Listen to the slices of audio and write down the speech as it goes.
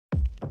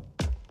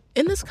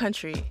In this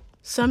country,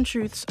 some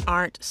truths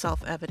aren't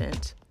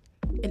self-evident.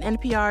 In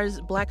NPR's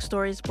Black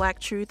Stories, Black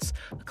Truths,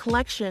 a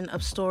collection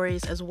of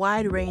stories as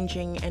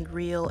wide-ranging and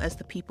real as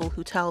the people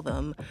who tell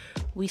them,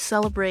 we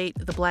celebrate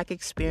the Black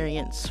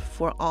experience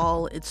for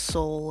all its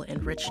soul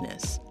and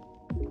richness.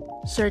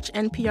 Search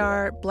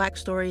NPR Black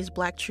Stories,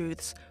 Black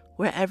Truths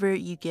wherever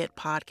you get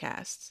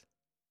podcasts.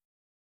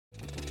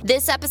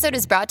 This episode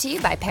is brought to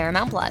you by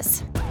Paramount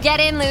Plus.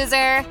 Get in,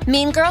 loser!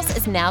 Mean Girls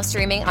is now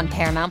streaming on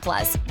Paramount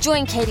Plus.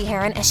 Join Katie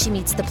Heron as she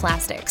meets the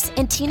plastics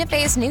in Tina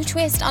Fey's new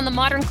twist on the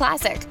modern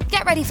classic.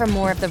 Get ready for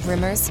more of the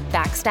rumors,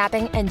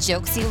 backstabbing, and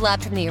jokes you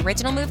loved from the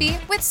original movie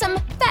with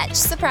some fetch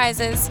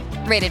surprises.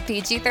 Rated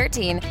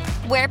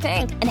PG-13. Wear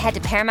pink and head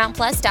to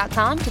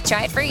ParamountPlus.com to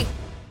try it free.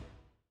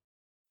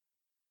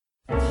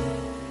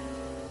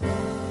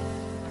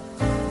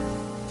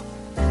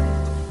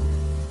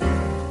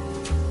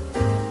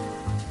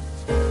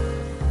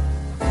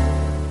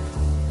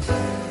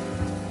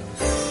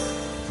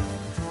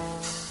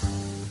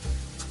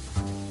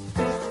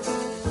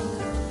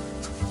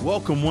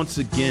 Welcome once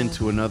again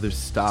to another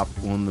stop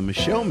on the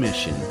Michelle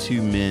Mission.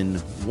 2 men,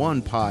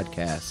 1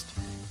 podcast,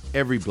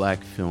 every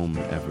black film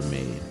ever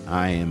made.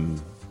 I am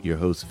your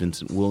host,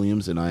 Vincent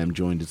Williams, and I am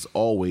joined as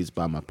always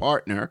by my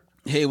partner.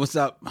 Hey, what's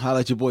up? Holla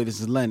at your boy. This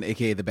is Len,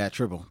 a.k.a. The Bat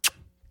Tribble.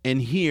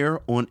 And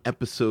here on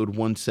episode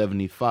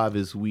 175,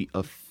 as we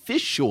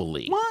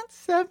officially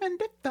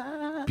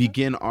 175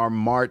 begin our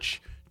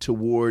march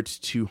towards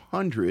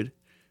 200,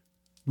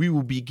 we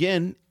will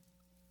begin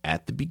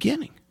at the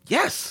beginning.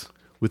 Yes!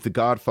 With the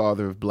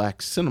godfather of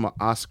black cinema,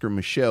 Oscar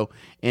Micheaux,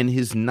 and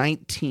his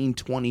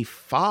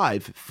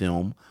 1925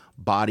 film,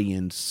 Body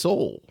and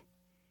Soul,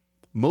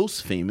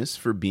 most famous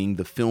for being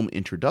the film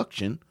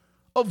introduction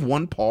of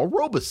one Paul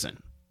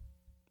Robeson.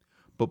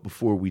 But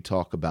before we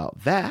talk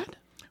about that,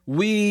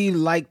 we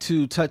like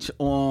to touch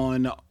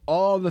on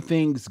all the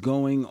things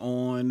going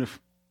on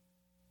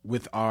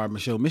with our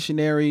Michelle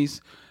missionaries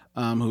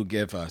who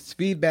give us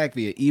feedback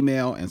via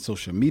email and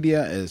social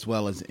media, as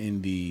well as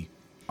in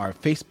our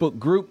Facebook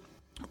group.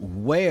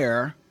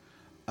 Where,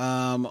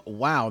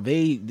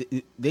 they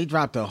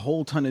dropped a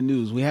whole ton of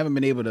news. We haven't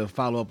been able to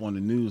follow up on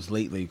the news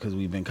lately because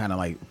we've been kind of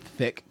like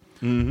thick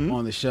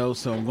on the show.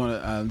 So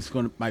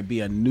might be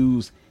a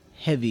news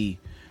heavy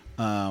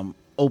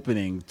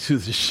opening to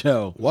the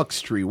show.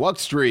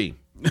 Wuxtree.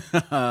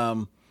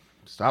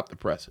 Stop the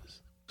presses.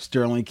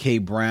 Sterling K.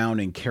 Brown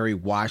and Kerry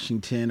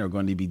Washington are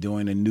going to be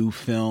doing a new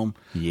film.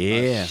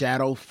 Yeah.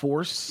 Shadow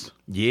Force.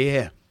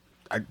 Yeah.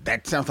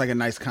 That sounds like a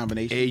nice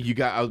combination. Hey, you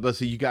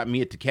got me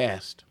at the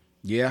cast.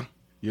 Yeah?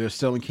 You're a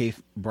Sterling K.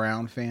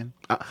 Brown fan?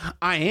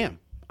 I am.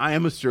 I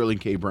am a Sterling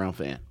K. Brown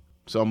fan.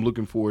 So I'm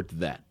looking forward to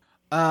that.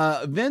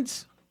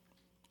 Vince,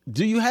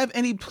 do you have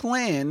any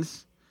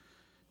plans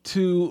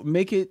to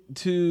make it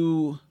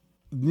to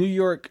New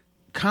York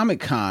Comic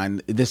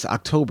Con this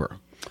October?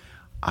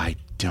 I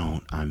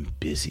don't. I'm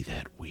busy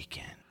that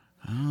weekend.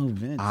 Oh,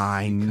 Vince.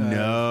 I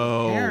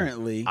know.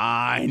 Apparently.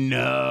 I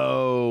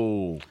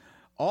know.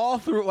 All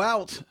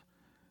throughout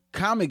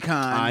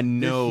Comic-Con I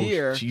know. this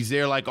year, she's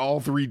there like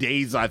all 3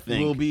 days, I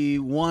think. will be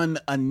one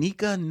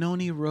Anika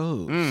Noni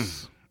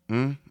Rose.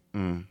 You're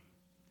going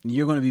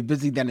to be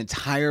busy that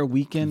entire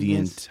weekend? The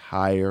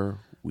entire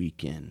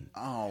weekend.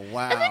 Oh,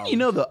 wow. And then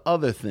the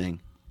other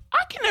thing,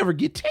 I can never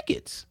get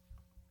tickets.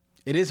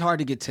 It is hard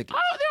to get tickets.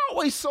 Oh, they're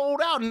always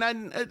sold out, and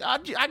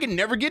I can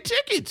never get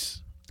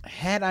tickets.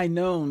 Had I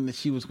known that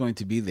she was going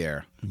to be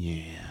there,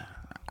 yeah,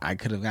 I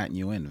could have gotten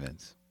you in,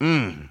 Vince.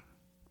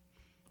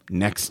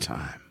 Next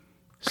time.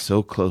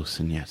 So close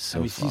and yet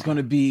so far. She's going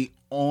to be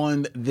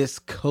on this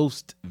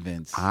coast,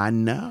 Vince. I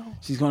know.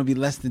 She's going to be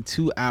less than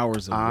 2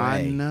 hours away.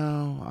 I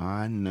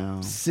know.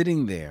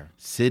 Sitting there.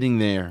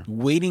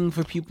 Waiting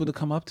for people to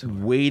come up to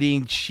her.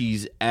 Waiting.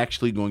 She's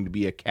actually going to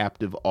be a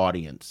captive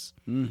audience.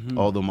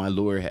 Although my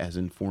lawyer has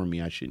informed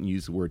me I shouldn't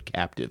use the word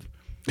captive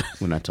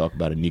when I talk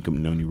about Anika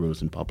Noni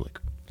Rose in public.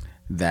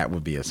 That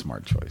would be a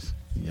smart choice.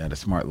 You had a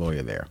smart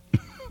lawyer there.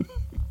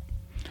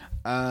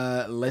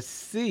 Let's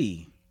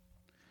see.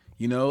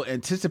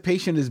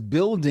 Anticipation is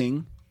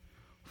building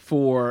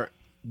for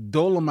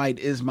Dolomite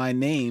Is My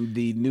Name,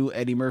 the new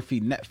Eddie Murphy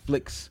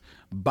Netflix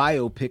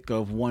biopic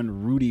of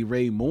one Rudy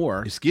Ray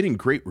Moore. It's getting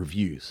great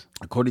reviews.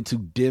 According to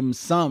Dim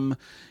Sum,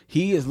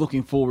 he is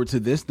looking forward to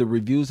this. The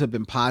reviews have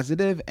been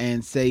positive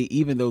and say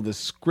even though the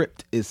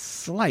script is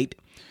slight,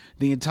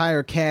 the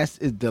entire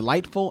cast is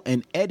delightful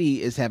and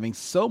Eddie is having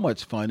so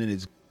much fun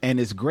and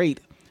is great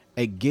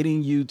at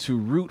getting you to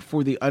root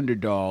for the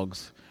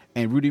underdogs.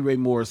 And Rudy Ray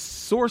Moore's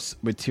source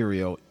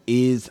material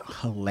is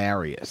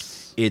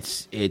hilarious.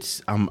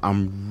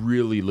 I'm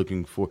really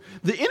looking for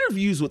the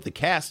interviews with the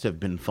cast have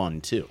been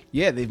fun too.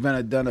 Yeah, they've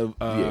done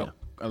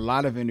a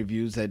lot of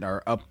interviews that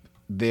are up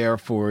there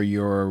for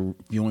your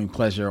viewing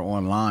pleasure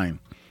online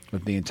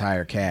with the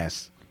entire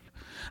cast.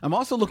 I'm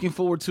also looking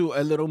forward to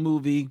a little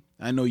movie.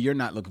 I know you're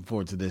not looking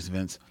forward to this,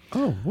 Vince.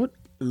 Oh, what?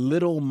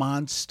 Little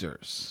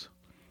Monsters.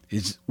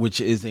 Which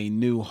is a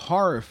new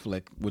horror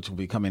flick which will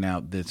be coming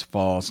out this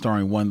fall,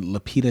 starring one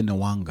Lupita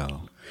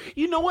Nyong'o.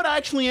 You know what? I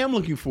actually am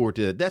looking forward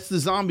to it. That's the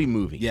zombie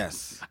movie.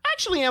 Yes. I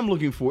actually am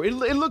looking for it.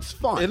 It looks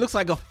fun. It looks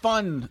like a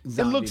fun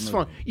zombie It looks movie.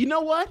 fun. You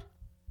know what?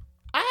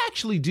 I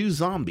actually do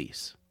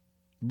zombies.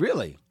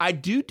 Really? I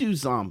do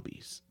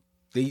zombies.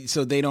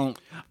 So they don't.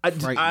 Is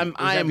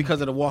that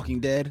because of The Walking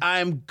Dead?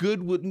 I'm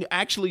good with.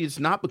 Actually, it's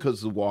not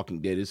because of The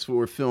Walking Dead. It's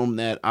for a film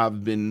that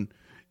I've been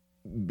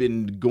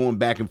going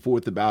back and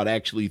forth about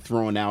actually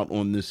throwing out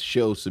on this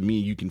show, so me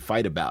and you can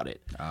fight about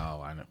it.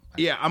 Oh, I know.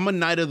 Yeah, I'm a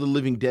Night of the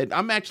Living Dead.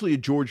 I'm actually a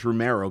George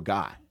Romero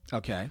guy.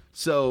 Okay.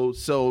 So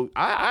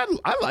I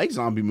like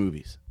zombie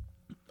movies.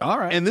 All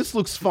right. And this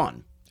looks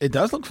fun. It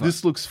does look fun.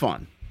 This looks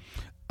fun.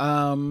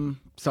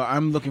 So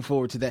I'm looking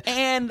forward to that.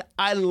 And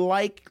I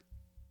like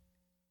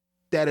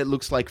that it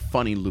looks like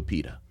funny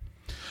Lupita.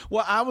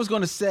 Well, I was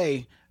going to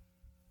say,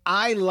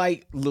 I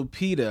like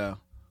Lupita,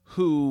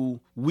 who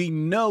we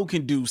know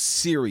can do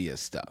serious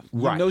stuff.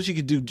 Right. We know she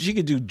could do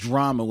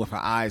drama with her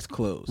eyes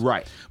closed.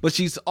 Right. But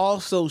she's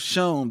also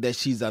shown that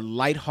she's a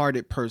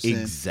lighthearted person.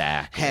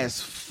 Exactly. Has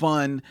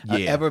fun,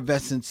 an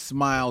effervescent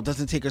smile,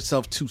 doesn't take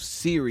herself too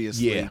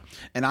seriously. Yeah.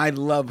 And I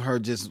love her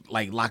just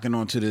like locking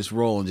onto this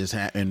role and just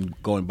and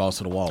going balls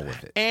to the wall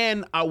with it.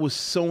 And I was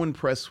so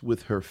impressed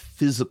with her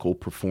physical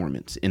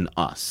performance in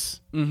Us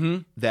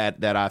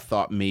that I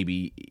thought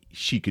maybe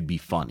she could be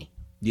funny.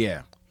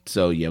 Yeah.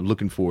 So, yeah,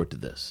 looking forward to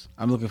this.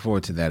 I'm looking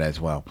forward to that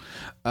as well.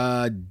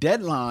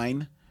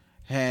 Deadline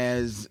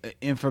has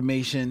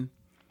information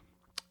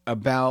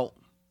about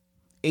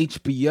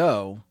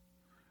HBO.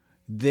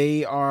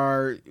 They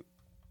are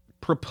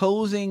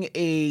proposing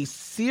a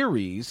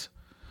series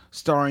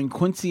starring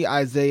Quincy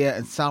Isaiah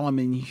and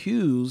Solomon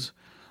Hughes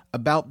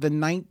about the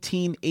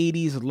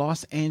 1980s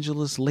Los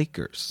Angeles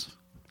Lakers.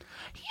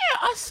 Yeah,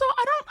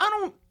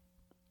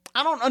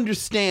 I don't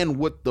understand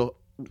what the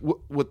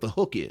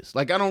hook is.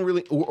 Like, I don't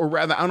really, or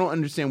rather, I don't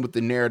understand what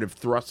the narrative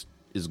thrust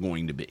is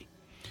going to be.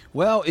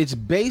 Well, it's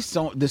based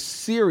on the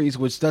series,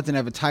 which doesn't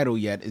have a title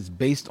yet, is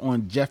based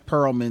on Jeff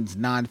Pearlman's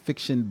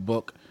nonfiction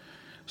book,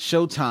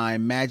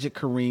 Showtime, Magic,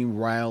 Kareem,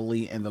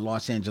 Riley, and the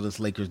Los Angeles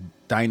Lakers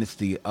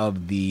Dynasty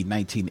of the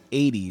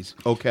 1980s.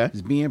 Okay.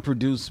 It's being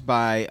produced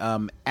by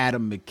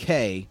Adam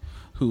McKay,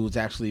 who's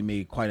actually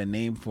made quite a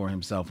name for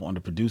himself on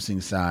the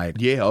producing side.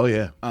 Yeah, oh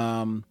yeah.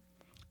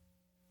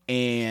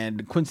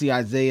 And Quincy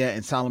Isaiah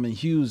and Solomon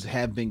Hughes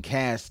have been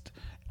cast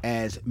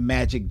as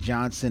Magic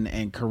Johnson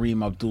and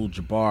Kareem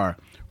Abdul-Jabbar,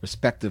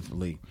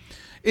 respectively.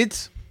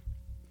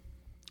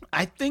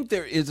 I think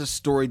there is a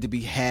story to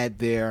be had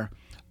there.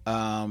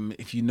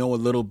 If you know a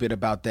little bit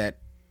about that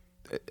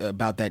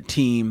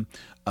team,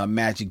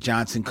 Magic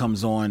Johnson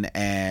comes on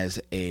as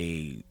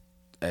a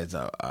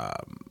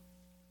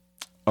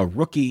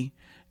rookie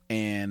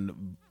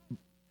and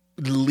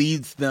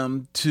leads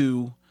them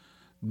to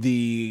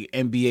the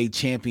NBA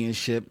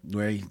championship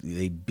where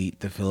they beat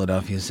the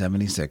Philadelphia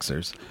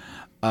 76ers.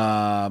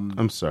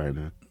 I'm sorry,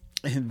 man.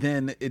 And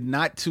then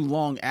not too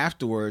long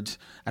afterwards,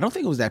 I don't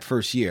think it was that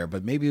first year,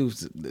 but maybe it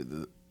was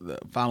the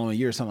following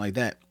year or something like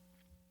that.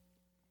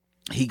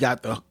 He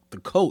got the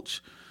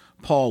coach,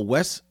 Paul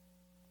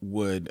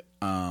Westwood,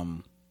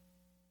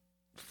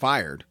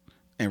 fired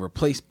and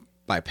replaced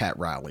by Pat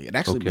Riley. It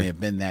actually may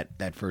have been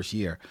that first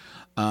year.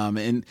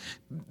 And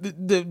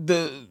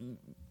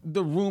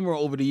the rumor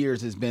over the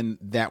years has been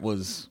that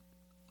was,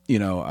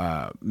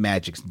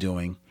 Magic's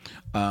doing.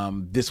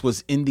 This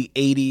was in the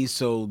 80s,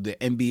 so the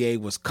NBA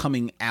was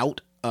coming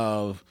out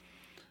of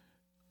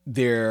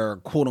their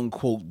quote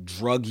unquote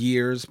drug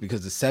years,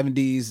 because the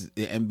 70s,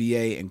 the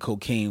NBA and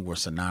cocaine were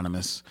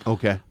synonymous.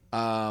 Okay.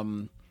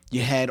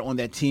 You had on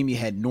that team, you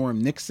had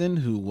Norm Nixon,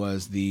 who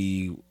was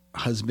the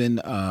husband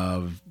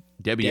of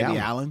Debbie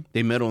Allen.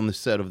 They met on the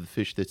set of The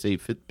Fish That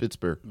Saved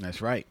Pittsburgh.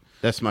 That's right.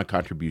 That's my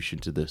contribution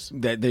to this.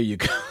 There you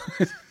go.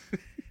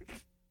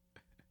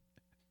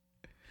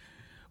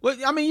 Well,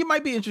 I mean, you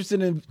might be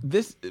interested in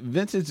this,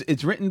 Vince.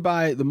 It's written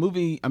by the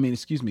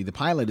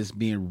pilot is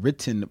being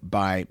written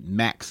by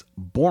Max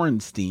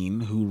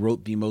Borenstein, who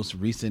wrote the most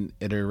recent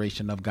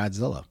iteration of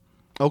Godzilla.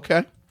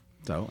 Okay.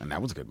 So, and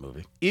that was a good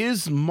movie.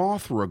 Is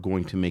Mothra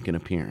going to make an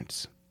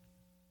appearance?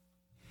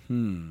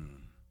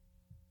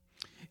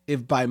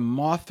 If by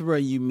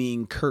Mothra you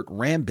mean Kurt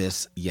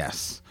Rambis,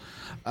 yes.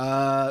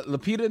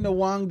 Lupita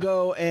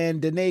Nyong'o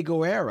and Danae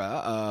Guerra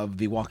of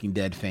The Walking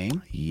Dead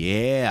fame.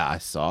 Yeah, I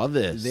saw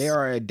this. They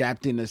are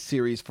adapting a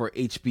series for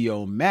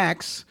HBO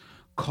Max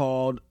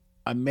called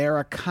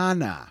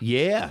Americana.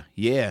 Yeah.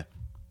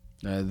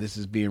 This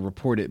is being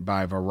reported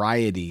by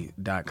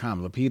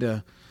Variety.com.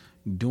 Lupita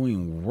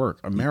doing work.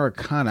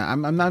 Americana.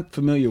 I'm not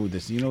familiar with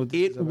this. You know what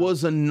this it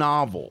was a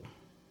novel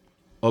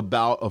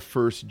about a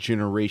first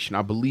generation,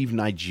 I believe,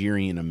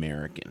 Nigerian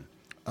American.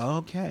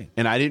 Okay.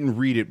 And I didn't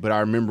read it, but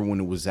I remember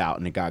when it was out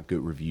and it got good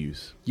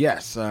reviews.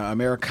 Yes.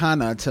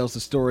 Americana tells the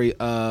story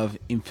of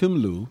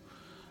Ifemelu,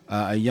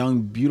 a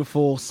young,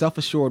 beautiful,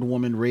 self-assured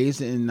woman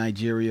raised in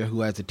Nigeria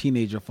who, as a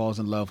teenager, falls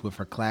in love with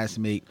her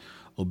classmate,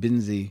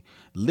 Obinze.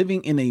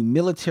 Living in a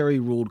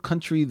military-ruled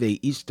country, they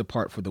each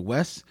depart for the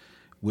West,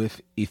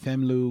 with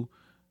Ifemelu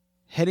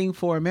heading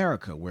for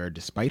America, where,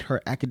 despite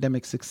her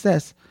academic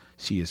success,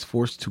 she is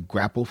forced to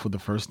grapple for the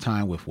first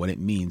time with what it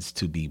means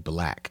to be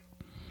black.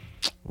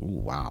 Ooh,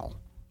 wow.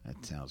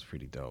 That sounds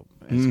pretty dope.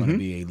 It's going to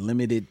be a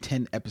limited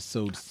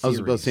 10-episode series. I was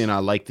about saying I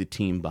like the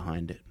team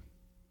behind it.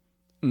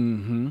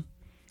 And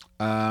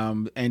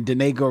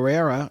Danae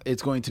Guerrera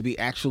is going to be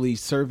actually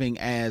serving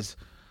as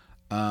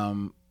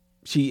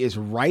she is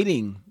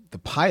writing the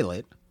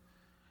pilot,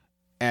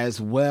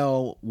 as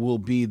well will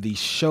be the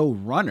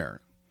showrunner,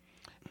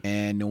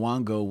 and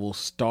Nwango will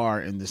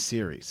star in the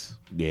series.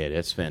 Yeah,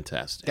 that's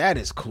fantastic. That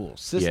is cool.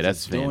 Sisters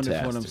that's doing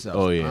fantastic. it for themselves.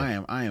 Oh,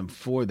 yeah. I am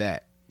for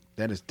that.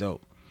 That is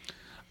dope.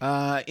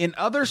 In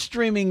other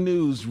streaming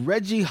news,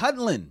 Reggie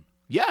Hudlin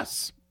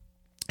Yes.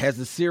 has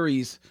a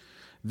series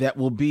that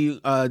will be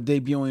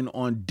debuting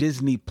on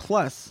Disney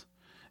Plus,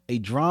 a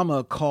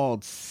drama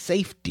called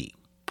Safety.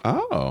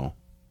 Oh.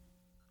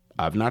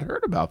 I've not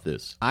heard about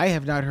this. I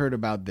have not heard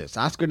about this.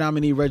 Oscar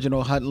nominee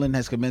Reginald Hudlin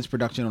has commenced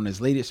production on his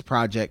latest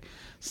project,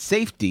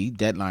 Safety,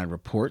 Deadline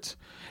reports,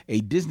 a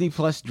Disney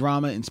Plus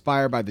drama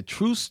inspired by the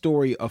true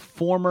story of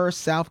former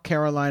South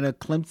Carolina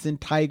Clemson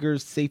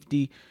Tigers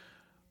safety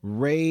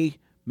Ray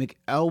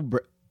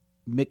McElrath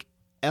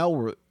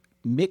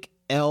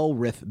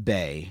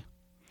Bay.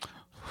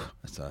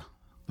 That's a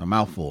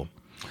mouthful.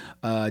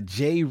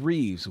 Jay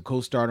Reeves, who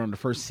co-starred on the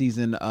first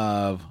season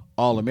of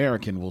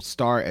All-American, will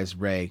star as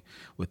Ray,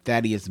 with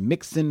Thaddeus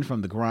Mixon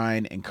from The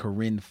Grind and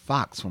Corinne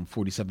Fox from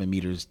 47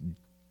 Meters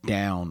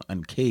Down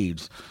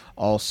Uncaged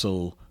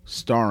also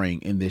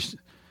starring in this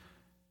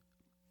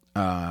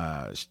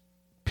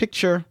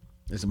picture.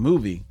 It's a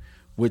movie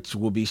which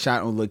will be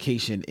shot on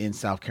location in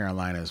South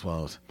Carolina as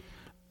well as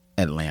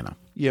Atlanta.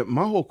 Yeah,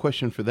 my whole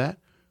question for that,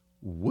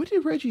 what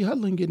did Reggie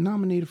Hudlin get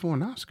nominated for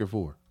an Oscar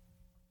for?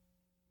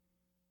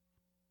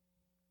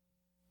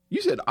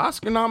 You said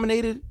Oscar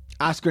nominated?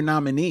 Oscar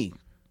nominee.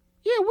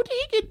 Yeah, what did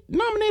he get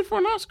nominated for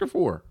an Oscar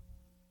for?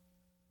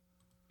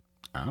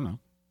 I don't know.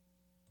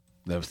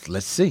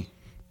 Let's see.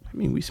 I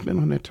mean, we spent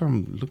on that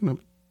time looking up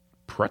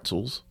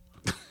pretzels.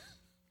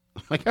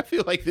 Like, I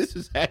feel like this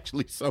is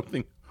actually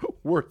something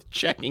worth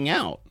checking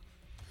out.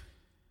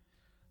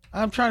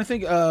 I'm trying to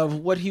think of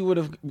what he would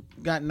have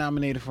gotten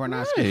nominated for an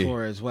Oscar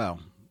for as well.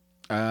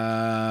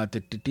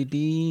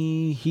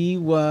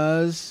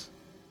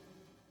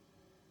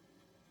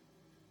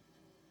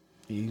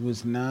 He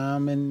was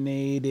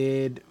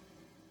nominated.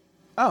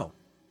 Oh,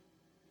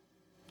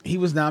 he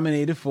was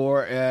nominated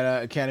for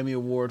an Academy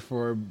Award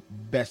for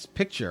Best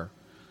Picture.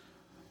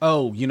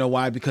 Oh, you know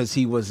why? Because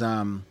he was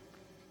a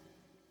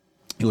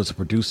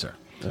producer.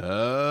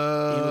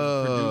 Oh, He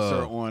was a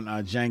producer on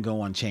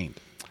Django Unchained.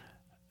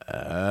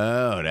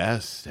 Oh,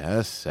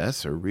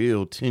 that's a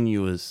real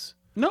tenuous.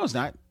 No, it's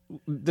not.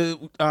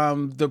 The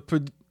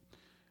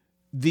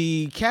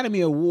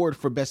Academy Award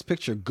for Best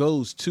Picture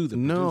goes to the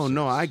producers.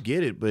 No, I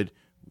get it, but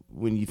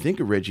when you think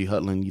of Reggie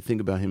Hudlin, you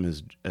think about him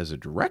as a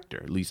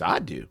director. At least I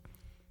do.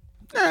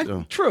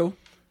 True.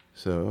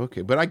 So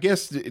okay, but I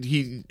guess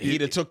he'd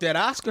have took that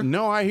Oscar.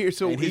 No, I hear.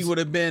 So and he would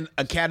have been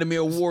Academy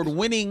Award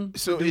winning.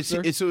 So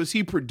is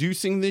he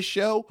producing this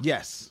show?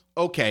 Yes.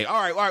 Okay.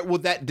 All right. Well,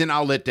 then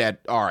I'll let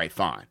that. All right.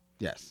 Fine.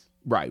 Yes.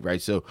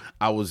 Right. So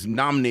I was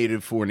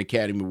nominated for an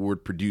Academy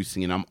Award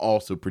producing, and I'm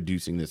also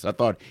producing this. I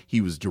thought he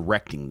was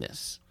directing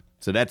this.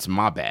 So that's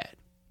my bad.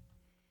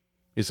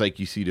 It's like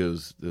you see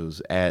those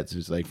ads.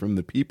 It's like from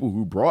the people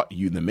who brought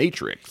you The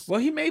Matrix. Well,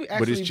 he may actually,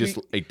 but it's just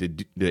like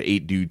the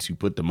 8 dudes who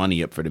put the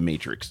money up for The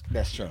Matrix.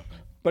 That's true.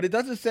 But it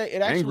doesn't say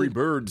it actually. Angry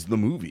Birds the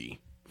movie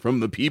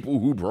from the people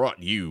who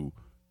brought you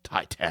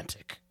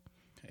Titanic.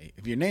 Hey,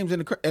 if your name's in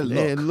the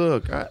credit,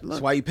 look. That's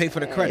why you pay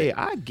for the credit. Hey,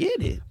 I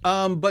get it.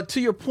 But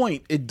to your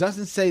point, it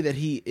doesn't say that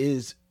he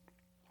is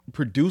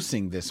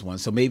producing this one,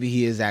 so maybe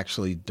he is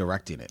actually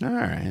directing it. All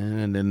right,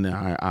 and then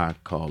I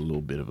call a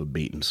little bit of a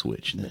bait and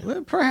switch then.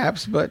 Well,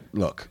 perhaps, but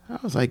look. I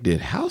was like,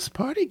 did House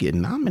Party get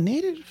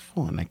nominated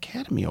for an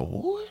Academy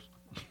Award?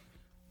 I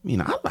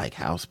mean, I like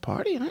House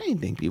Party, and I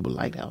didn't think people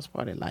liked House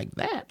Party like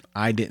that.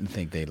 I didn't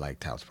think they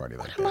liked House Party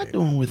like that. What am I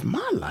doing with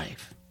my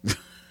life?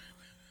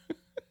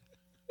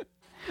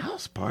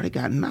 House Party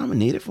got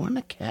nominated for an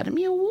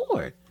Academy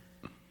Award.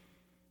 I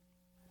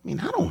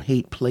mean, I don't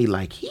hate Play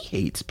like he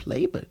hates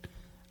Play, but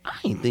I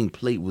didn't think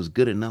Play was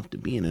good enough to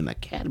be in an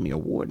Academy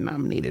Award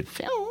nominated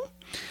film.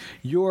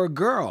 Your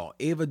girl,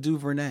 Ava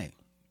DuVernay,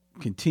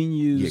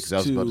 continues. Yeah, because I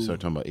was about to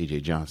start talking about A.J.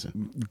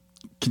 Johnson.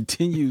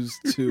 Continues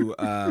to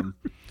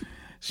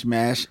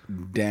smash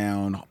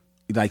down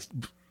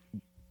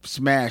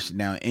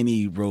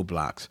any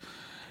roadblocks.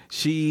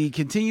 She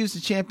continues to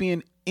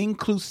champion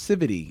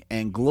inclusivity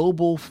and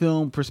global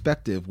film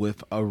perspective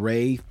with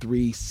Array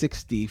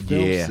 360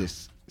 film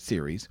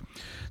series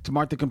to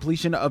mark the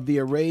completion of the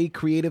Array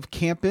Creative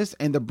Campus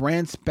and the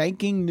brand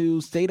spanking new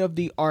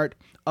state-of-the-art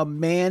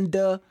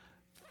Amanda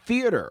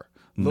Theater,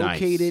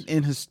 located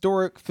in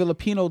historic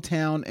Filipino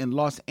town in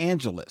Los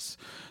Angeles.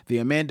 The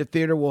Amanda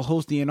Theater will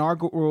host the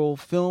inaugural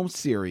film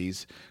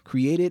series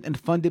created and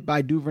funded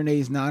by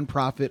DuVernay's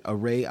nonprofit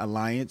Array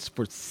Alliance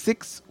for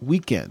 6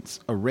 weekends.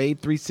 Array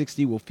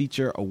 360 will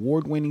feature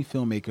award-winning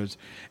filmmakers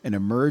and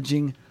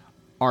emerging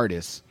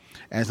artists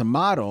As a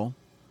model,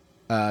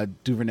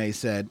 DuVernay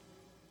said,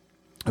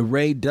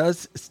 Array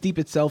does steep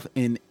itself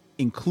in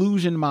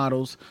inclusion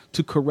models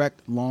to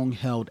correct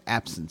long-held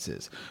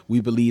absences.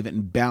 We believe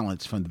in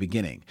balance from the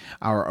beginning.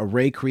 Our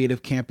Array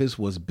Creative Campus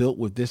was built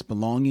with this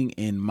belonging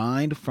in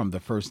mind from the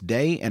first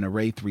day, and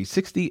Array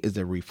 360 is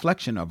a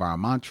reflection of our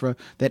mantra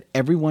that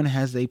everyone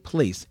has a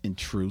place in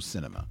true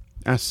cinema.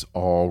 That's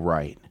all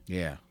right.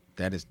 Yeah,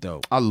 that is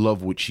dope. I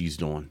love what she's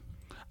doing.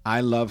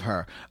 I love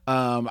her.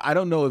 I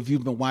don't know if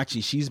you've been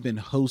watching. She's been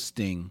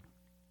hosting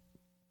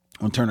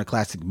on Turner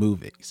Classic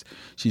Movies.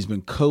 She's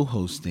been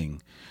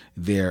co-hosting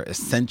their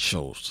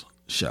Essentials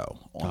show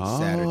on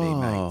Saturday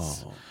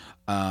nights,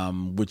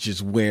 which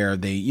is where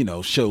they,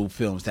 show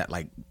films that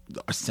like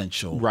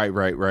essential. Right.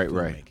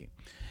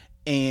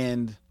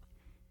 And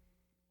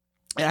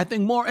I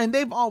think more, and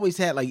they've always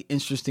had like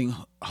interesting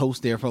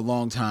hosts there for a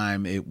long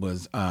time. It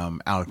was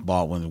Alec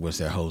Baldwin was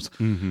their host,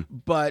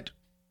 but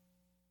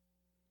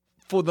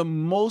for the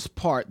most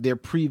part, their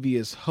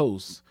previous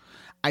hosts,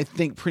 I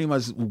think, pretty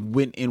much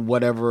went in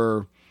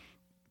whatever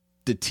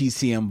the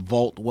TCM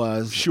vault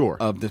was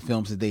of the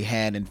films that they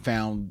had and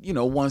found,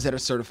 ones that are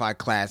certified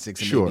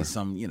classics and maybe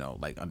some,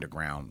 like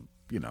underground,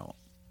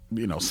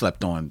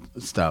 slept on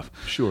stuff.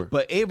 Sure.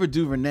 But Ava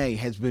DuVernay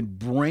has been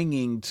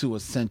bringing to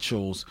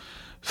Essentials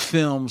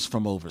films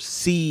from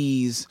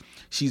overseas.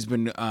 She's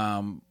been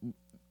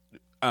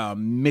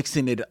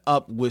mixing it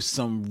up with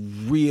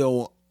some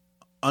real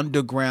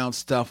underground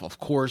stuff. Of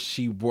course,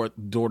 she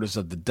brought Daughters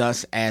of the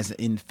Dust as,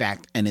 in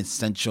fact, an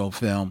essential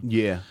film.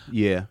 Yeah.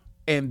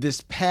 And this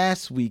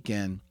past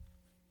weekend,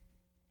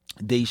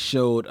 they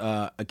showed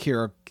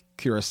Akira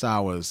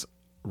Kurosawa's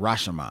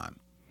Rashomon.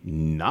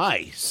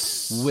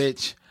 Nice.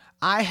 Which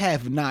I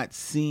have not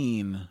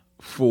seen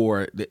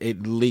for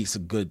at least a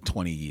good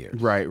 20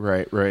 years. Right.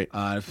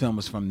 The film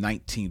was from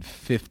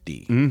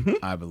 1950,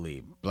 I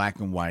believe. Black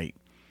and white.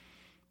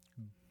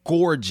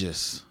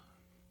 Gorgeous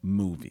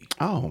movie.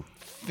 Oh,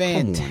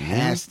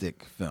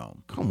 fantastic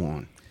film. Come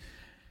on.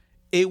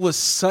 It was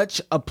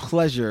such a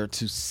pleasure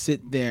to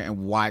sit there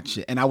and watch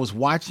it. And I was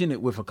watching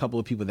it with a couple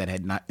of people that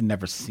had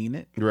never seen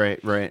it. Right.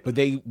 But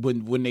they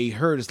when they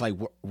heard it's like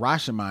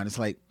Rashomon, it's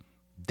like,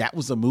 that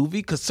was a movie?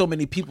 Because so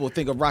many people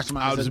think of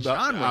Rashomon as a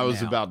genre I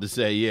was about to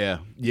say, yeah.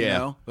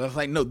 But I was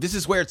like, no, this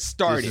is where it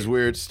started. This is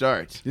where it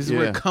starts. This is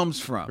where it comes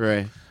from.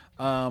 Right.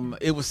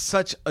 It was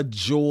such a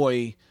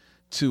joy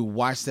to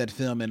watch that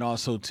film and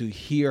also to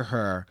hear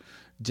her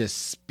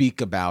just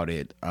speak about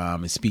it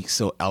and speak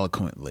so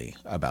eloquently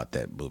about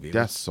that movie.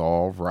 That's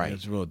all right.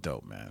 It's real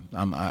dope, man.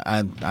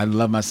 I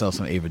love myself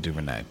some Ava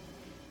DuVernay.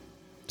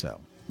 So,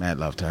 mad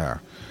love to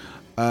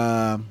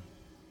her.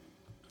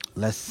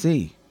 Let's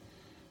see.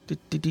 I'm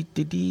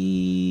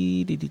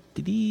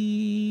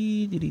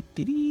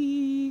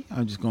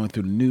just going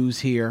through the news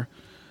here.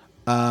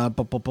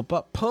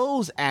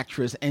 Pose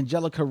actress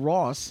Angelica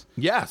Ross.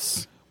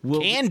 Yes.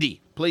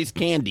 Candy plays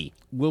Candy.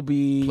 Will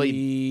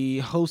be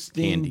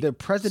hosting Candy. the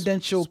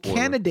Presidential Spoiler.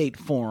 Candidate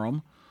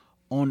Forum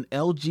on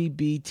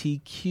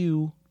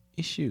LGBTQ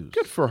issues.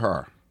 Good for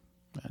her.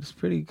 That's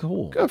pretty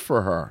cool. Good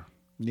for her.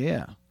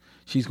 Yeah.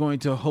 She's going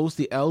to host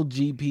the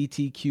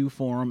LGBTQ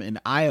Forum in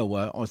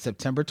Iowa on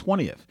September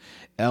 20th.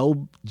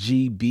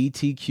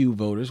 LGBTQ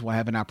voters will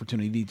have an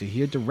opportunity to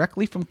hear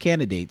directly from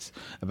candidates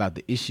about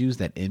the issues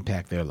that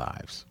impact their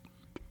lives.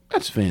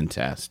 That's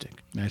fantastic.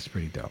 That's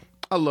pretty dope.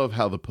 I love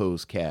how the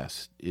Pose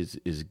cast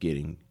is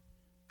getting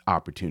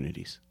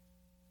opportunities.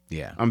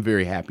 Yeah. I'm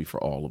very happy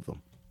for all of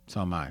them.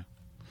 So am I.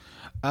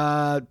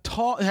 Are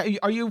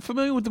you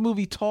familiar with the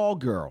movie Tall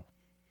Girl?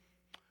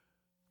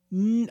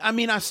 I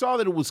mean, I saw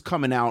that it was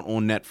coming out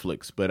on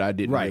Netflix, but I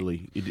didn't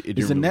really.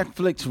 It's a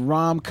Netflix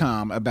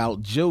rom-com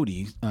about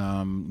Jodie,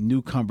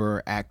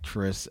 newcomer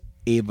actress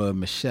Ava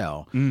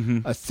Michelle,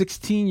 a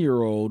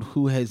 16-year-old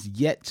who has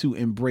yet to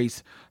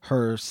embrace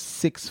her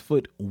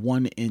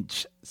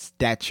 6'1"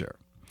 stature.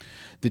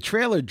 The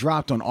trailer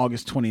dropped on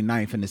August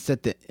 29th and has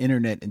set the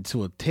internet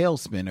into a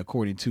tailspin,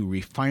 according to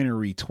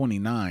Refinery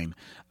 29,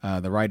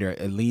 the writer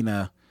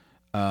Elena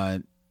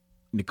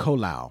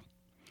Nicolau.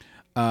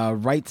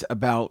 Writes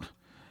about,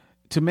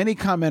 to many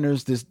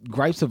commenters, this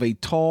gripes of a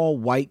tall,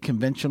 white,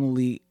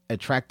 conventionally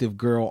attractive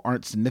girl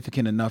aren't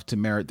significant enough to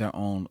merit their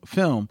own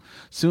film.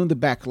 Soon the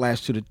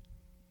backlash to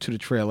the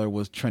trailer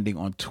was trending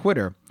on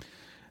Twitter.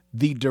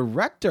 The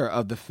director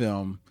of the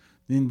film,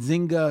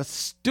 Nzinga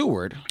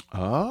Stewart,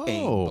 a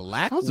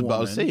black woman, I was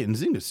about to say,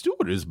 Nzinga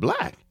Stewart is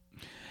black,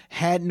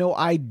 had no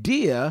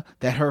idea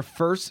that her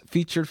first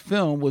featured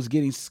film was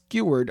getting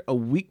skewered a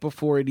week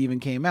before it even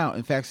came out.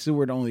 In fact,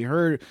 Stewart only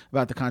heard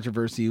about the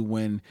controversy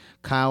when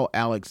Kyle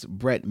Alex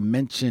Brett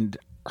mentioned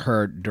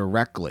her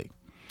directly.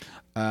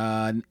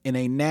 In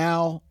a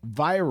now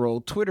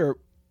viral Twitter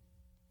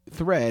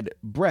thread,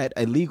 Brett,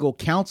 a legal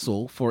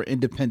counsel for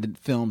independent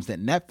films at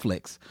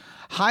Netflix,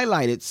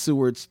 highlighted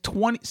Stewart's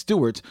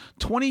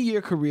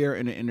 20-year career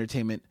in the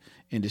entertainment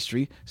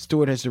industry.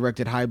 Stewart has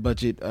directed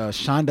high-budget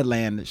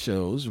Shondaland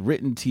shows,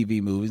 written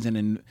TV movies,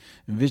 and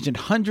envisioned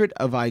hundreds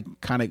of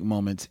iconic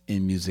moments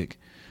in music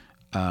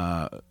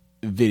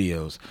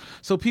videos.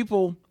 So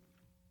people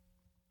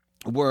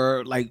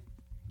were like,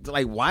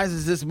 why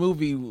is this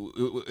movie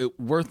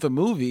worth a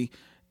movie?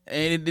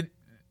 And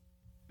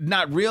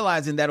not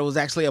realizing that it was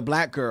actually a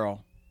black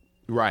girl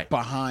right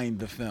behind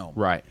the film.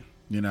 Right.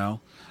 You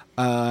know?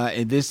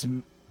 And this...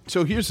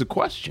 So here's the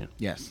question.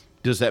 Yes.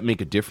 Does that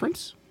make a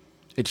difference?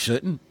 It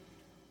shouldn't.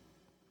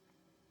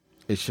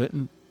 It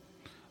shouldn't.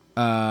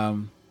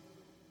 Tall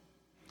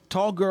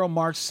girl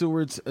Mark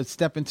Seward's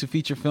step into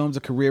feature films,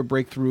 a career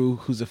breakthrough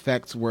whose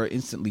effects were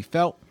instantly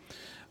felt.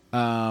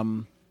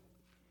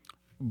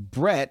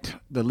 Brett,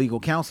 the legal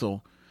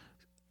counsel,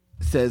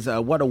 says,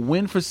 what a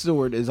win for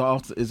Seward is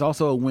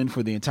also a win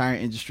for the entire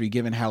industry,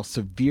 given how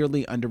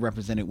severely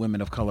underrepresented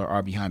women of color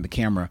are behind the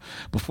camera.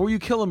 Before you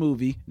kill a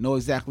movie, know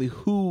exactly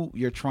who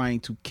you're trying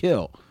to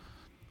kill.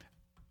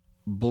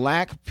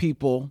 Black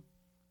people,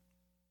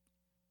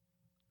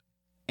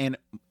 and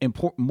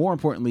more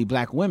importantly,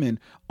 black women,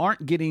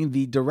 aren't getting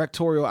the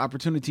directorial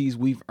opportunities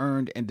we've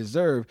earned and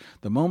deserve.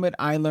 The moment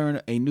I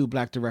learn a new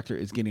black director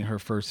is getting her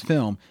first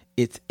film,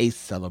 it's a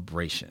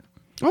celebration.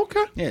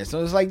 Okay. Yeah,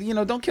 so it's like,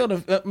 don't kill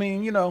the... I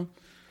mean,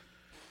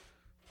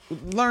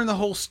 learn the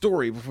whole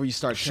story before you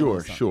start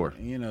killing something. Sure.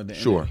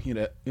 Sure.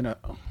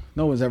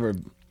 No one's ever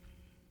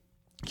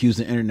accused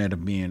the internet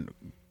of being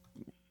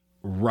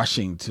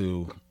rushing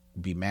to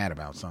be mad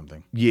about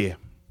something. Yeah.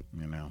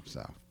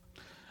 So...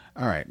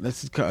 All right,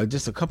 let's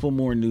just a couple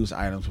more news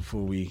items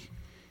before we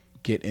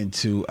get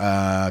into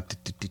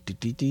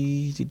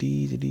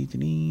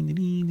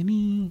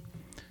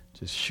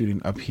just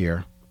shooting up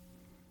here.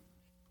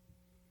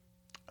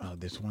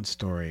 There's one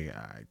story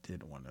I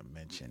did want to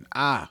mention.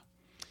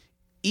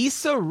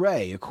 Issa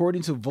Rae,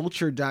 according to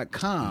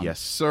Vulture.com,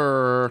 yes,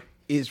 sir,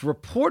 is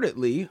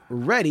reportedly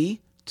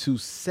ready to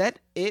set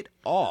it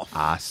off.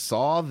 I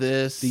saw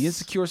this. The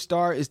Insecure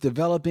star is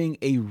developing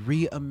a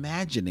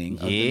reimagining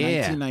of the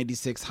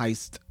 1996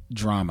 heist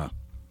drama.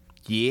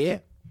 Yeah.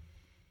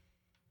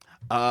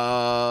 I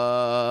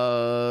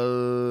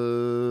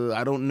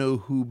don't know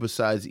who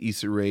besides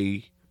Issa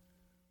Rae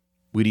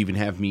would even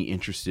have me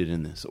interested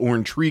in this or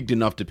intrigued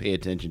enough to pay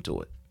attention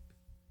to it.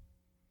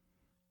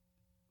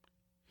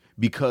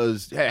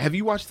 Because have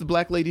you watched the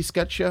Black Lady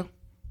sketch show?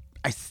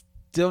 I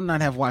still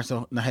have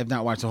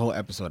not watched the whole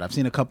episode. I've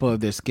seen a couple of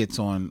their skits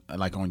on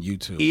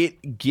YouTube.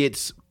 It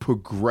gets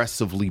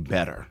progressively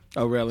better.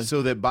 Oh, really?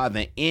 So that by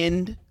the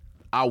end,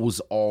 I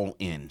was all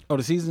in. Oh,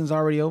 the season's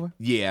already over?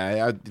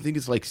 Yeah, I think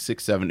it's like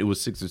 6 or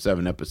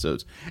 7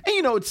 episodes.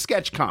 And it's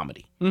sketch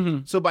comedy.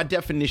 Mm-hmm. So by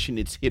definition,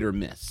 it's hit or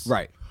miss.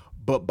 Right.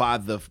 But by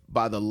the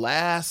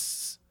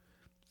last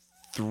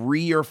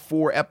 3 or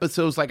 4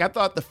 episodes, I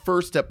thought the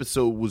first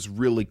episode was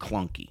really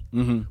clunky.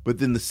 Mm-hmm. But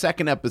then the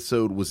second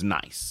episode was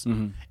nice.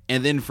 Mm-hmm.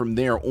 And then from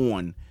there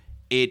on,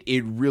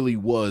 it really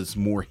was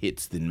more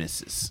hits than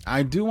misses.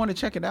 I do want to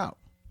check it out.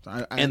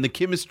 And the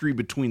chemistry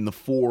between the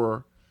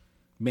 4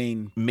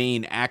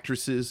 main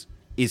actresses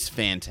is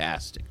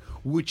fantastic,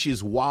 which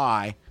is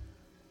why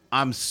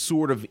I'm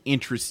sort of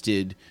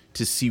interested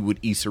to see what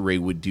Issa Rae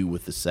would do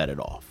with the Set It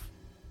Off.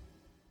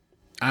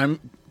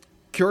 I'm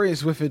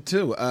curious with it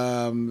too.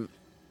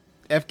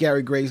 F.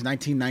 Gary Gray's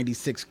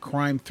 1996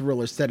 crime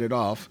thriller Set It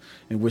Off,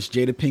 in which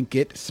Jada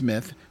Pinkett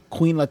Smith,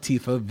 Queen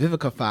Latifah,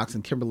 Vivica Fox,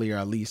 and Kimberly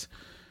Elise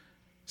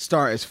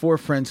star as 4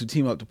 friends who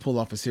team up to pull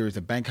off a series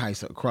of bank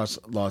heists across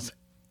Los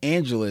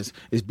Angeles,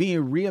 is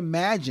being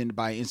reimagined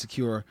by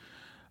Insecure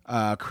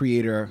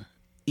creator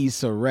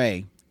Issa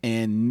Rae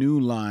and New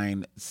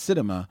Line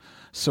Cinema.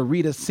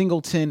 Sarita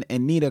Singleton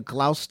and Nita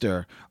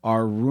Gloucester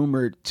are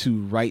rumored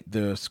to write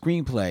the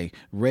screenplay.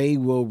 Rae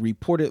will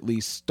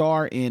reportedly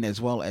star in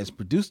as well as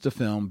produce the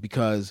film,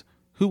 because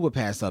who would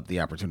pass up the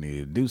opportunity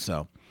to do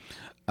so?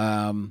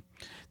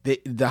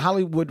 The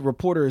Hollywood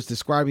Reporter is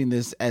describing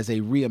this as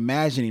a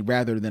reimagining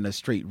rather than a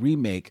straight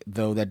remake,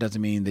 though that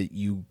doesn't mean that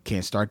you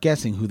can't start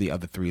guessing who the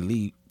other three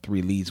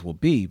leads will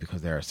be,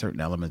 because there are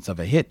certain elements of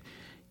a hit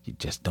you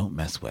just don't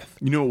mess with.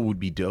 You know what would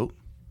be dope?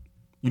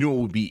 You know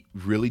what would be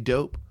really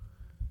dope?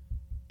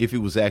 If it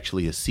was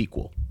actually a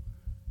sequel.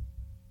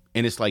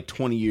 And it's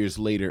 20 years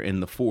later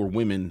and the 4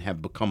 women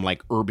have become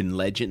urban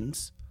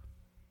legends.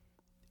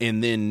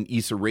 And then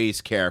Issa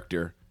Rae's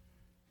character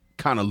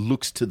kind of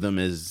looks to them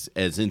as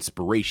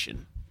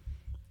inspiration.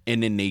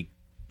 And then they,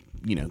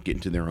 get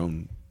into their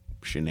own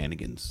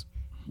shenanigans,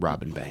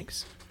 robbing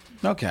banks.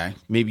 Okay.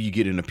 Maybe you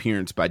get an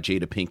appearance by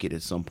Jada Pinkett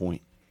at some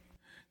point.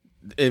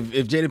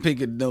 If Jada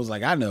Pinkett knows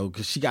I know,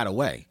 because she got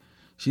away.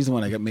 She's the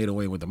one that got made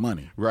away with the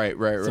money. Right.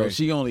 So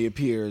she only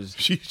appears...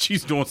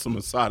 She's doing some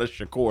Asada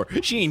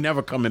Shakur. She ain't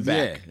never coming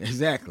back. Yeah,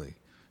 exactly.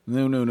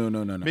 No.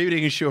 Maybe they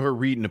can show her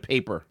reading a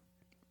paper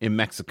in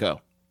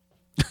Mexico.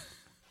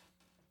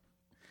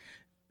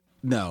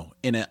 No,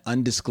 in an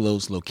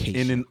undisclosed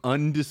location.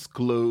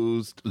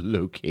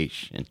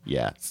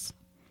 Yes.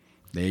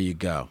 There you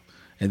go.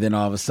 And then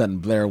all of a sudden,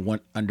 Blair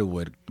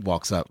Underwood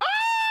walks up.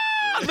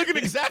 Looking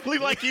exactly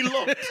like he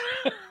looked.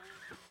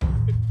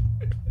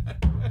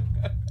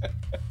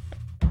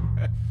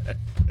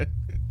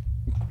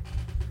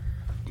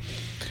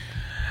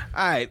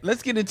 All right,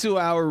 let's get into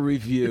our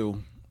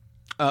review.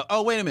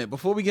 Wait a minute.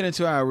 Before we get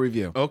into our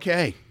review.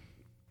 Okay.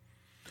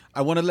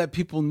 I want to let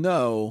people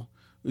know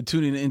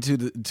tuning into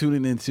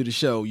the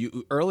show.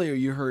 Earlier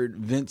you heard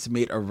Vince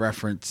made a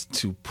reference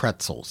to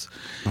pretzels.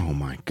 Oh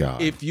my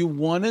God! If you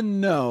want to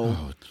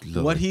know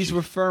what he's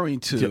referring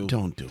to,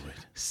 don't do it.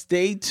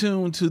 Stay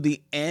tuned to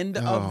the end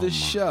of the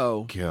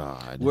show.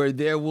 God, where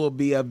there will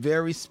be a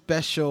very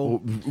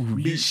special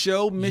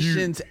show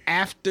missions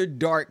after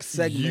dark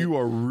segment. You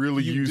are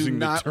really using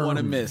the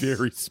term miss.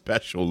 Very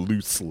special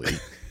loosely.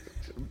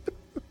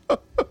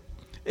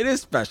 It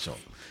is special.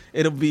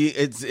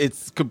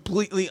 It's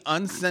completely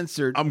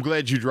uncensored. I'm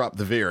glad you dropped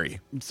the very.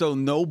 So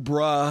no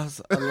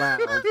bras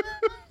allowed,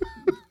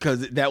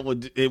 because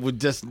it would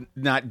just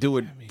not do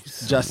it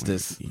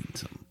justice.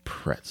 Some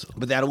pretzel,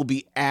 but that'll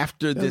be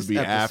after this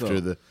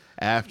episode.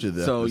 After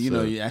the so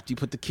episode. After you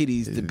put the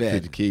kitties to bed,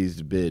 put the kitties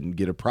to bed and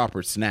get a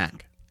proper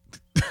snack.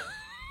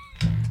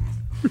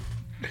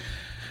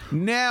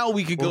 Now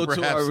we could go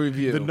to our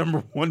review. The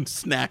number one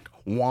snack,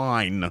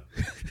 wine.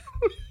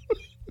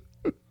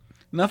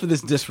 Enough of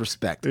this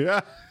disrespect.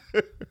 Yeah.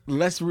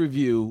 Let's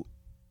review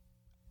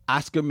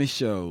Oscar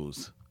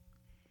Micheaux's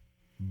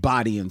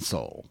Body and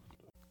Soul.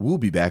 We'll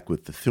be back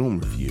with the film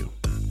review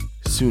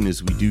as soon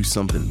as we do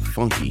something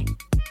funky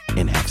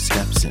and have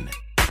steps in it.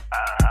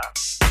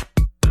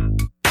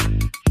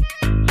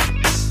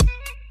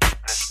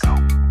 Let's go.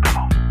 Come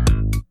on.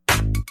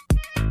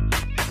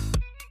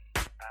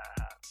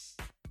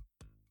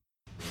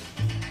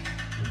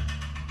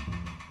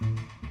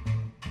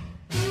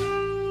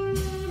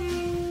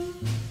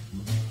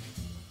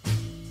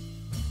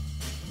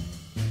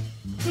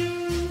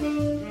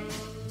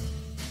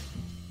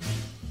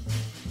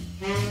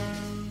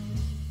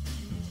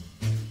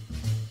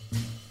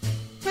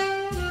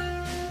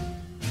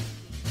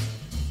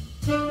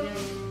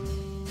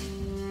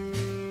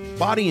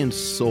 Body and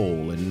Soul,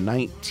 a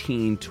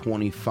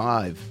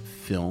 1925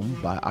 film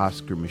by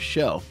Oscar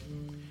Micheaux,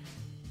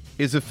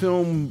 is a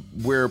film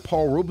where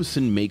Paul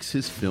Robeson makes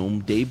his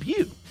film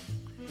debut.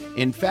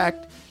 In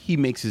fact, he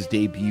makes his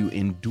debut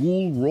in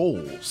dual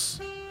roles,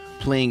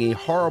 playing a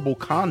horrible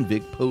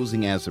convict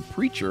posing as a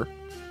preacher,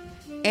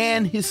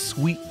 and his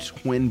sweet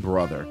twin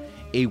brother,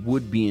 a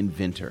would-be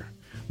inventor.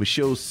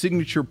 Micheaux's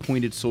signature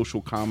pointed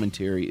social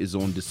commentary is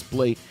on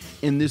display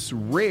in this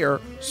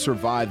rare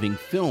surviving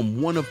film,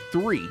 one of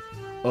 3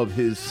 of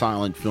his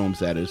silent films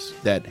that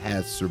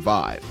has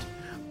survived,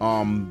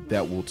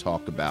 that we'll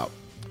talk about.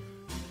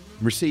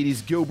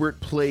 Mercedes Gilbert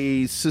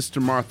plays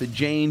Sister Martha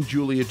Jane.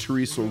 Julia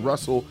Teresa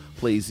Russell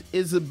plays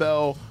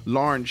Isabel.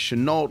 Lawrence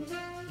Chenault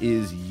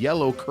is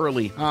Yellow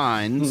Curly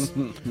Hines.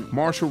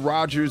 Marshall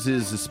Rogers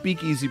is the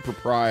speakeasy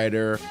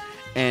proprietor.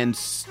 And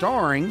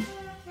starring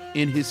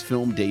in his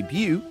film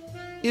debut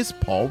is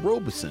Paul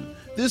Robeson.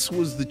 This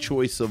was the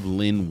choice of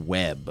Lynn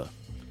Webb.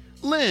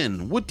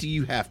 Lynn, what do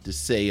you have to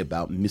say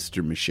about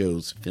Mr.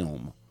 Micheaux's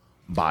film,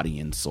 Body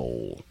and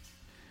Soul?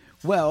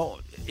 Well,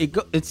 it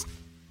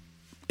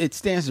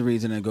stands to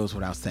reason, and it goes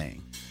without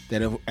saying,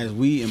 that as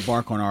we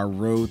embark on our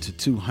road to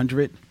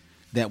 200,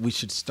 that we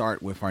should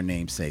start with our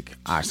namesake,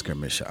 Oscar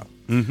Micheaux,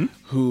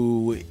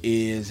 who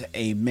is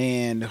a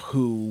man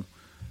who,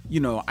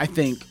 I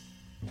think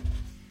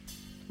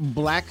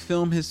black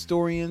film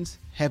historians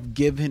have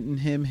given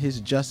him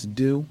his just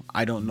due.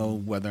 I don't know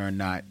whether or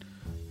not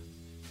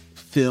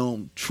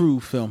true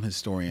film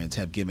historians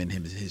have given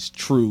him his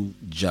true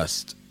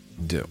just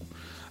due.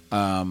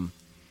 And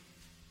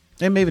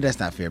maybe that's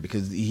not fair,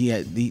 because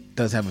he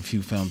does have a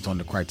few films on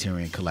the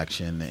Criterion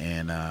Collection,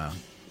 and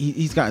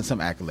he's gotten some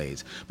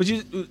accolades. But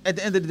at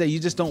the end of the day, you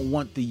just don't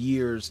want the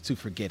years to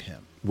forget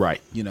him. Right.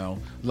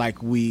 Like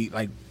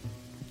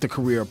the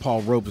career of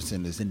Paul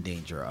Robeson is in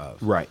danger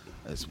of. Right.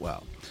 As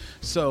well.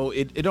 So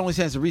it only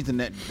stands to reason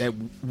that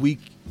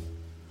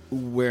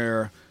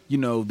where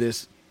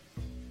this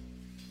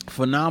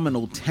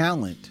phenomenal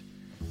talent,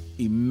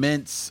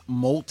 immense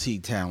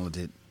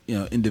multi-talented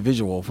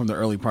individual from the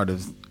early part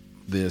of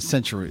the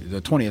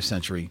 20th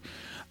century,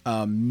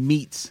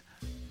 meets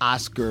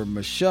Oscar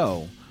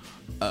Micheaux,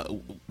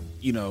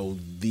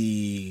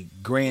 the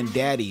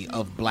granddaddy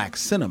of black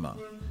cinema.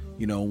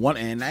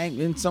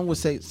 Some would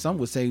say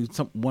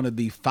one of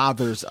the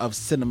fathers of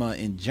cinema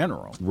in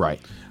general.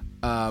 Right.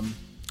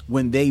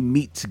 When they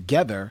meet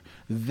together,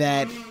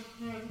 that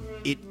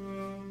it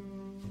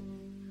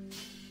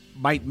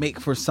might make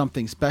for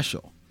something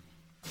special.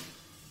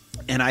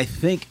 And I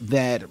think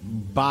that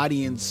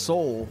Body and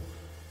Soul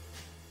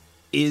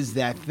is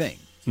that thing.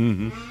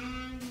 Mm-hmm.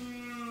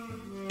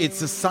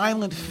 It's a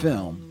silent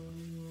film.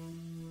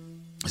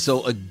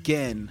 So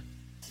again,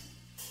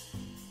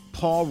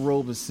 Paul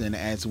Robeson,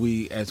 as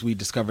we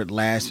discovered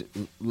last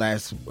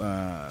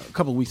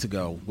couple of weeks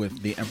ago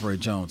with The Emperor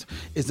Jones,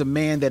 is a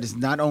man that is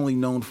not only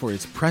known for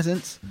his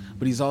presence,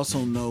 but he's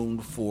also known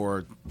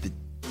for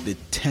the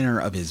tenor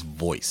of his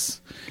voice.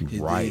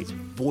 Right. His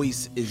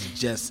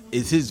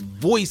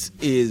voice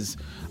is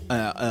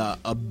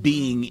a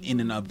being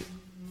in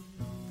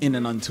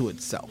and unto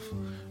itself,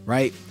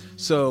 right?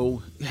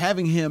 So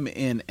having him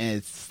in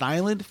a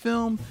silent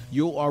film,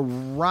 you are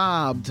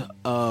robbed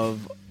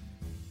of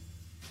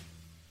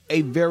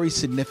a very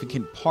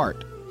significant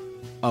part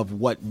of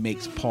what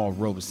makes Paul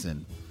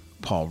Robeson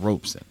Paul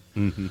Robeson.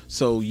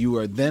 So you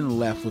are then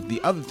left with the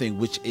other thing,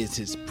 which is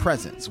his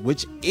presence,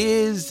 which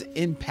is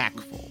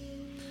impactful.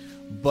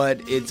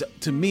 But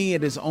to me,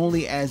 it is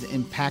only as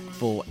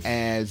impactful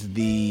as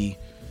the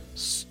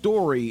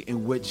story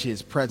in which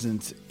his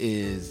presence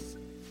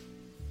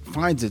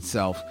finds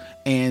itself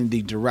and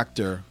the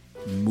director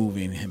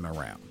moving him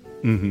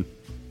around.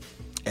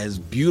 As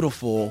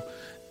beautiful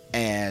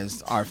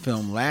as our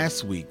film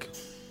last week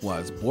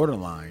was,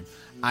 Borderline,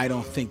 I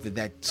don't think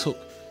that took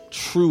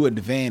true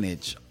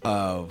advantage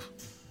of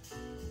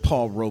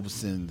Paul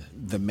Robeson,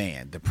 the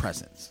man, the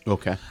presence.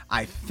 Okay.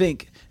 I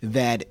think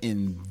that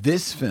in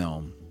this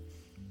film,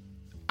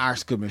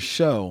 Oscar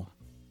Micheaux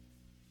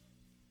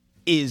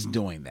is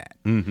doing that.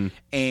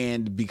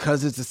 And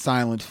because it's a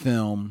silent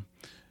film,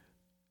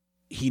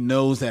 he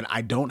knows that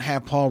I don't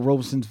have Paul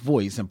Robeson's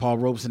voice, and Paul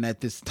Robeson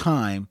at this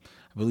time,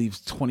 I believe,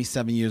 is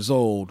 27 years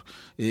old,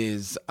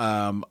 is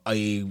a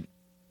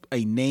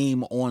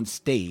name on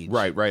stage.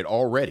 Right.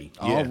 Already.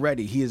 Yeah.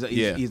 Already. He's a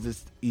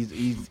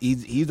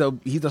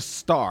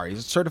star. He's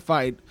a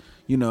certified,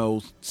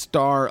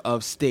 star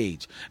of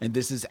stage. And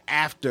this is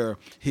after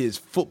his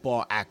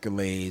football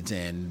accolades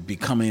and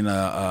becoming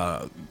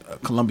a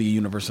Columbia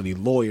University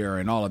lawyer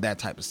and all of that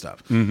type of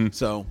stuff.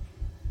 So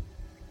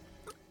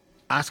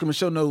Oscar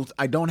Micheaux knows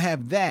I don't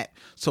have that.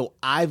 So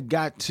I've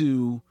got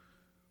to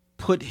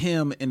put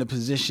him in a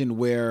position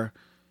where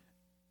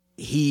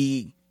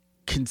he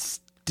can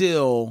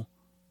still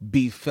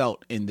be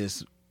felt in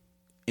this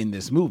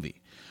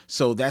movie.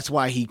 So that's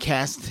why he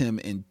cast him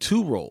in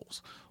two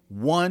roles,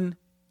 one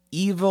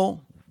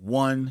evil,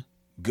 one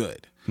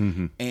good.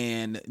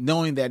 And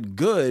knowing that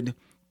good,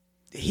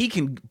 he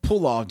can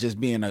pull off just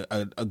being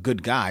a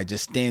good guy,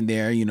 just stand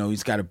there,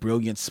 he's got a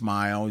brilliant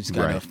smile, he's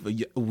got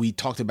we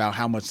talked about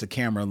how much the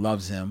camera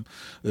loves him,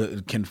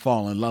 can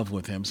fall in love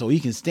with him, so he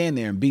can stand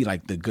there and be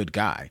like the good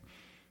guy.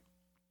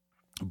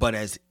 But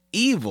as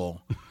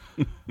evil,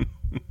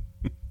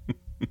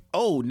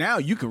 now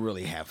you can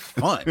really have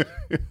fun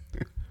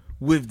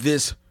with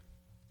this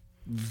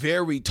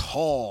very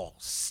tall,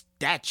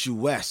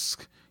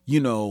 statuesque,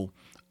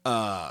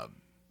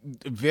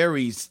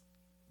 very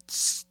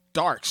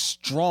stark,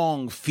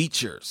 strong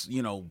features,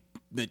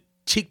 the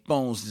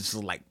cheekbones just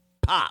like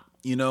pop,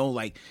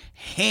 like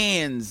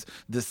hands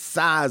the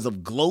size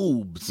of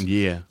globes.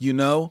 Yeah.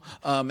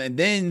 And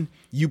then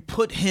you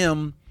put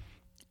him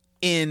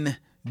in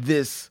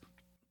this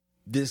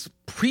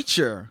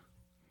preacher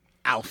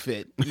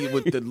outfit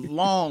with the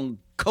long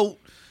coat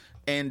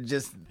and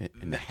just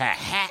and the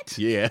hat.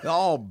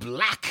 all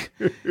black,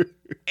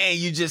 and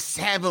you just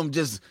have him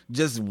just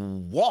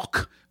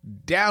walk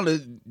down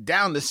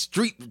the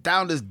street,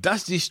 down this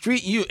dusty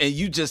street, and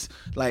you just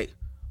like,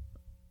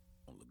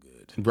 don't look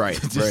good. Right.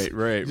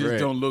 Just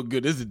don't look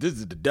good. This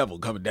is the devil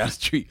coming down the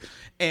street.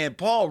 And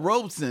Paul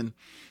Robeson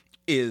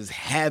is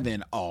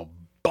having a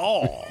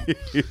ball.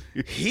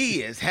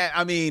 He is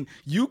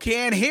you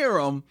can't hear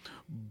him,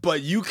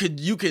 but you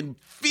can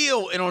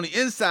feel it on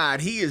the inside.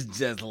 He is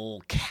just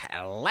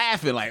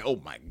laughing like, oh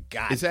my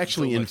God. It's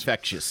actually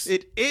infectious.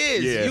 It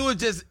is. Yeah. You were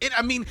just,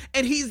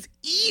 and he's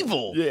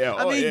evil.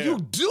 Yeah. You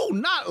do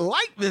not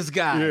like this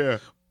guy. Yeah.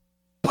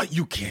 But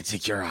you can't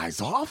take your eyes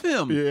off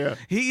him. Yeah.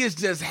 He is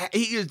just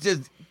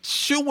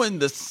chewing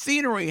the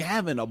scenery,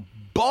 having a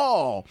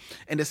ball.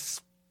 And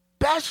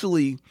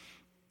especially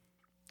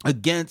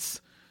against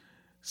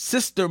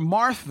Sister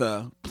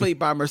Martha, played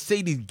by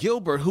Mercedes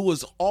Gilbert, who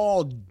was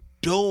all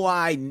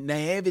doe-eyed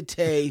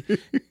naivete,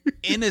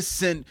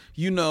 innocent,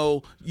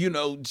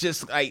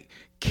 just like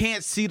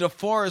can't see the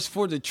forest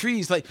for the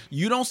trees. Like,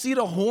 you don't see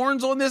the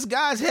horns on this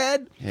guy's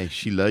head. Hey,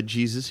 she loved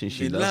Jesus and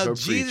she loved her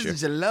Jesus preacher. and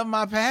she loved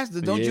my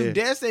pastor. Don't you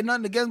dare say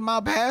nothing against my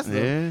pastor.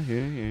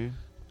 Yeah.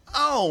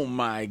 Oh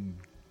my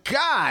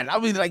God.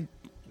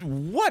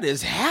 What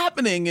is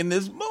happening in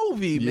this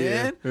movie,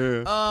 man?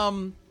 Yeah.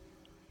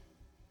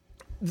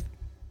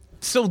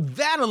 So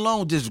that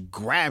alone just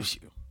grabs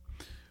you.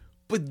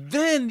 But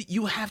then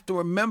you have to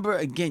remember,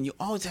 again, you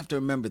always have to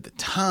remember the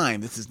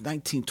time. This is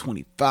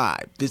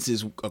 1925. This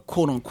is a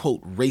quote-unquote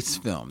race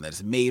film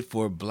that's made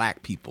for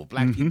black people.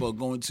 Black people are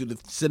going to the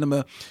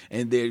cinema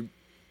and they're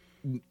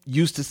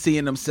used to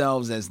seeing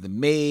themselves as the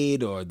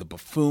maid or the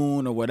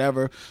buffoon or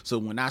whatever. So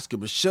when Oscar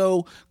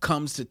Micheaux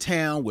comes to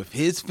town with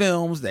his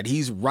films that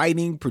he's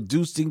writing,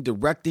 producing,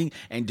 directing,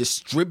 and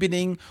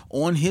distributing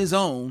on his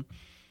own,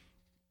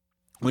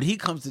 when he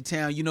comes to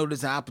town,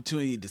 there's an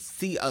opportunity to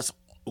see us.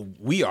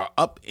 We are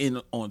up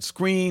on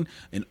screen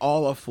in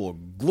all our full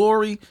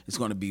glory. It's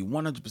going to be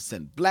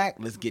 100% black.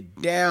 Let's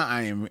get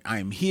down. I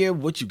am here.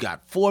 What you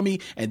got for me?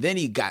 And then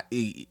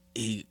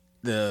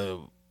the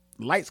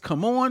lights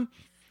come on,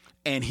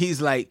 and he's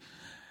like,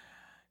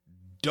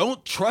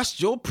 "Don't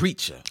trust your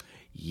preacher."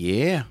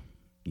 Yeah.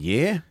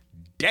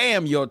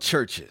 Damn your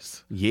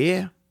churches.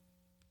 Yeah.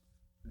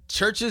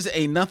 Churches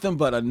ain't nothing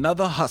but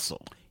another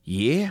hustle.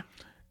 Yeah.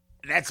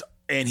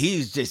 And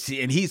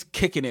he's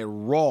kicking it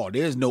raw.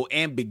 There's no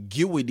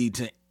ambiguity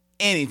to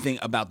anything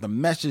about the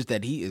message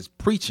that he is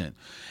preaching.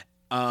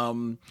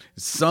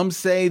 Some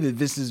say that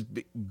this is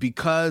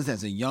because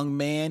as a young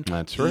man,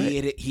 That's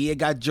right. he had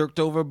got jerked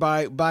over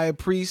by a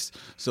priest,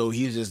 so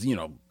he's just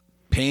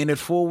paying it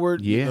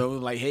forward. Yeah.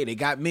 Like, hey, they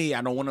got me.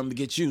 I don't want them to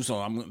get you, so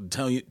I'm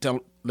going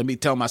to let me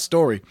tell my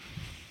story.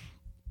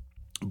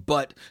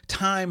 But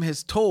time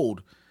has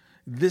told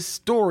this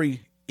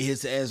story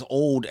is as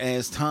old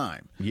as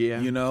time. Yeah.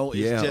 It's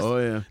Yeah. just, Oh,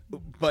 yeah.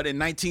 But in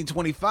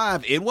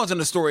 1925, it wasn't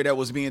a story that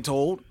was being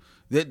told.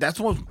 That's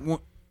what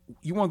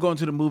you want to go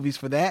into the movies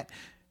for that.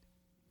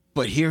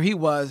 But here he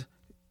was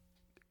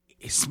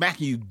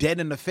smacking you dead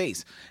in the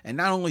face. And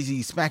not only is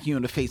he smacking you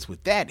in the face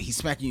with that, he's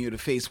smacking you in the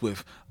face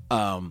with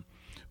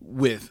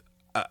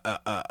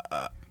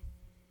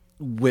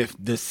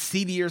the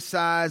seedier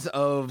sides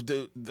of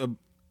the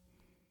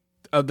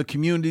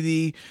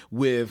community,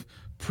 with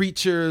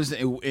preachers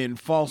in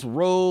false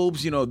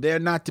robes. They're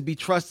not to be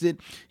trusted.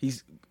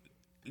 He's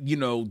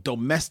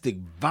domestic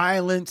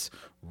violence,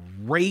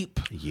 rape,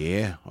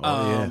 Yeah.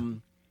 Oh,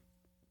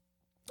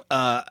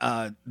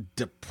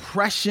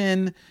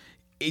 depression.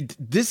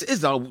 This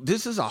is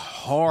a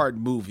hard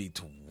movie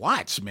to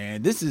watch,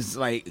 man. This is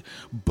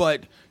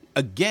but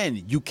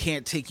again, you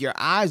can't take your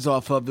eyes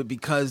off of it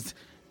because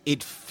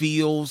it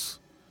feels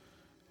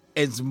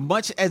as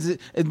much as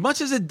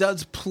it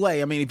does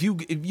play. I mean, if you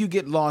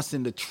get lost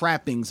in the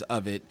trappings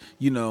of it,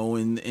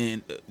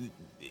 and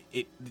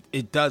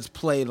it does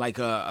play like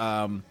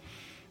a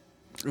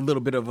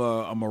little bit of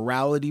a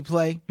morality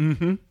play.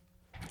 Mm-hmm.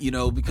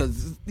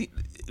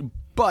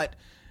 But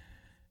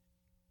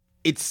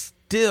it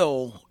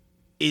still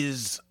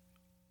is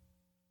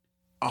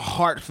a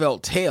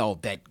heartfelt tale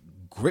that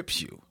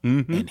grips you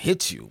and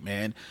hits you,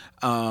 man.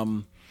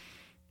 And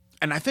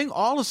I think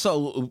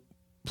also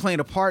playing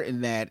a part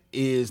in that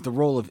is the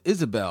role of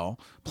Isabel,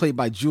 played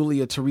by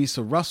Julia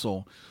Teresa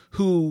Russell,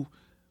 who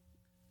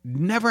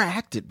never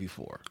acted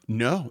before.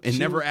 No, and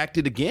never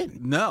acted again.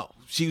 No,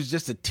 she was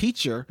just a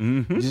teacher,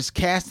 just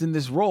cast in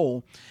this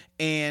role.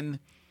 And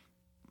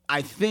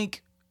I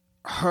think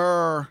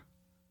her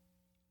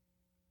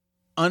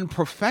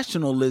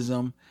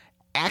unprofessionalism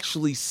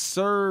actually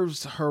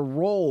serves her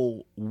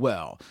role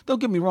well. Don't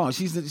get me wrong,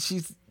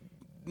 she's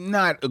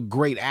not a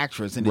great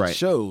actress, and Right. it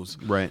shows.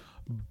 Right.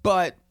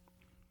 But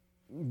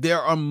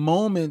there are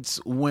moments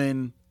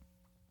when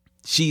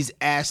she's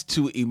asked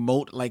to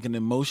emote like an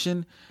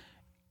emotion,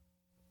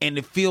 and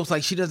it feels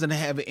like she doesn't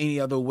have any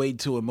other way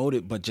to emote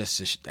it but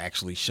just to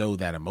actually show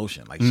that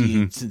emotion. Like,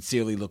 she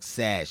sincerely looks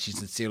sad. She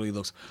sincerely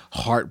looks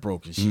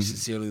heartbroken. She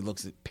sincerely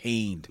looks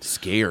pained.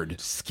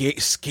 Scared.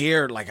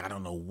 Scared like I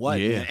don't know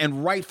what. Yeah.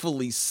 And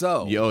rightfully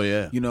so. Oh,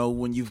 yeah.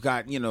 When you've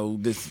got,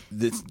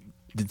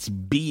 this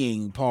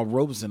being, Paul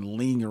Robeson,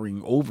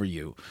 lingering over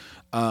you,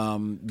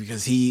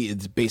 because he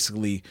is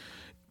basically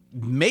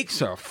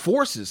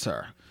forces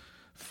her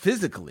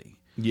physically,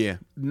 Yeah.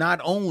 not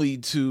only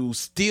to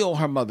steal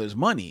her mother's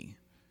money,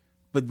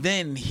 but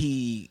then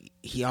he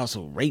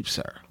also rapes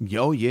her.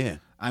 Oh, yeah.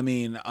 I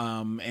mean,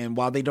 and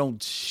while they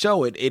don't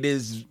show it, it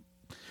is,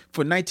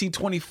 for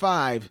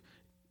 1925,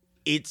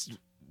 it's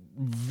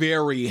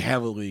very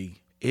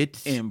heavily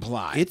It's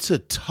implied. It's a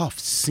tough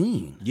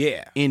scene.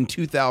 Yeah. In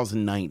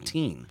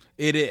 2019.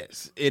 It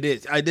is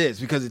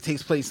because it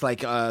takes place like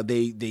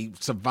they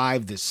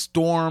survived this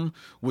storm,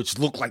 which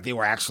looked like they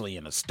were actually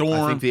in a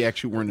storm. I think they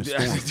actually were in a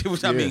storm.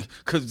 I mean,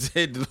 because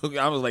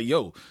I was like,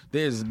 yo,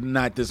 there's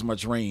not this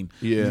much rain.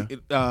 Yeah.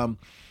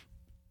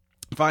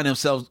 Find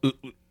themselves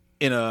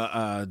in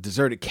a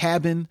deserted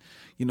cabin,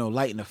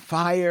 lighting a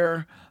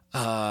fire.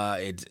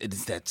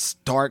 It's that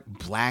stark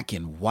black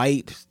and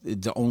white.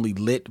 It's only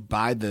lit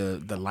by the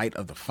light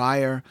of the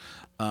fire.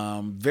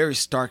 Very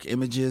stark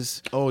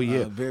images. Oh,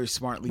 yeah. Very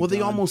smartly Well, they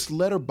done. almost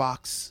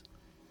letterbox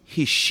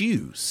his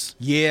shoes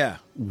Yeah.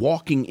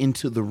 walking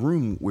into the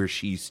room where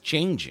she's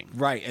changing.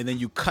 Right, and then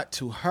you cut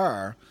to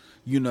her,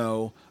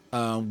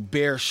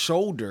 bare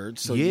shouldered,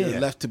 so Yeah. you're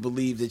left to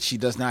believe that she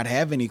does not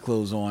have any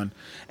clothes on,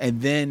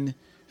 and then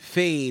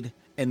fade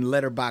and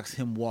letterbox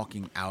him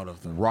walking out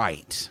of the room,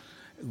 Right.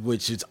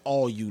 which is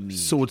all you need.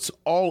 So it's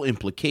all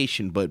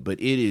implication, but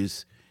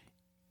it's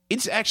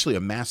actually a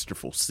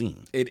masterful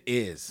scene. It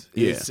is.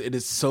 Yeah. It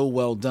is so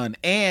well done.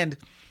 And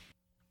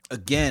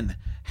again,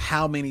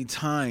 how many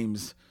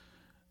times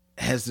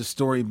has the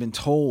story been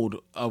told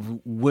of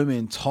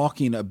women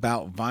talking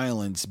about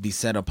violence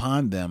beset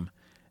upon them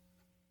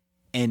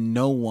and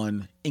no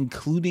one,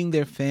 including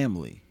their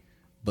family,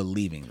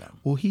 believing them?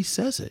 Well, he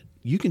says it.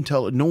 You can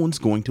tell no one's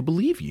going to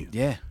believe you.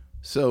 Yeah.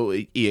 So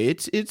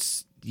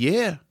it's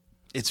yeah.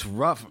 It's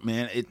rough,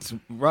 man. It's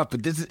rough,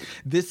 but this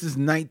is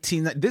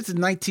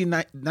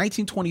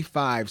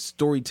 1925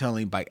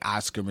 storytelling by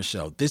Oscar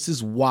Micheaux. This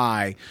is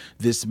why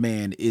this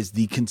man is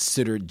the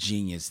considered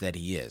genius that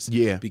he is.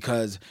 Yeah.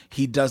 Because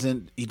he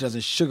doesn't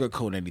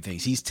sugarcoat anything.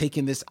 He's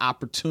taken this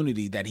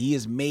opportunity that he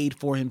has made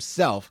for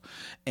himself,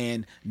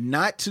 and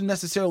not to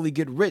necessarily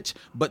get rich,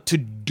 but to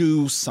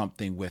do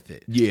something with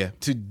it. Yeah.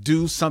 To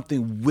do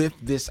something with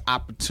this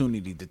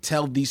opportunity, to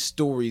tell these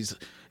stories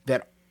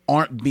that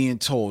aren't being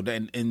told,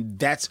 and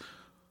that's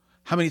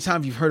how many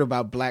times you've heard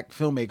about black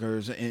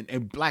filmmakers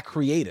and black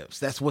creatives?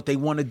 That's what they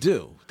want to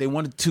do. They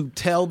wanted to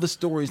tell the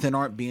stories that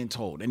aren't being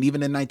told. And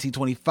even in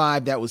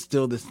 1925, that was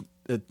still the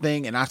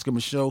thing. And Oscar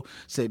Micheaux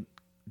said,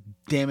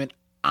 damn it,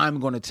 I'm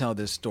going to tell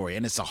this story.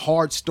 And it's a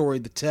hard story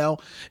to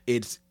tell.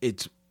 It's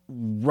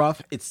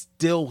rough. It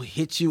still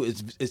hits you.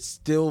 It's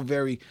still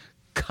very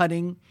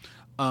cutting.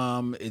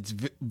 It's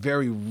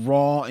very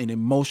raw and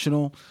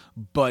emotional,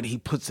 but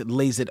he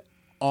lays it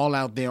all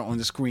out there on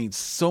the screen.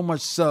 So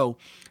much so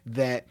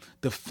that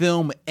the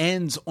film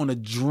ends on a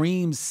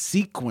dream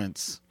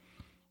sequence,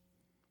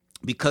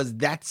 because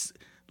that's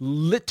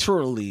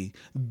literally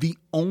the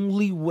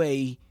only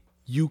way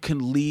you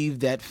can leave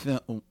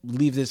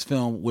this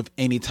film with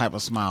any type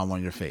of smile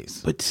on your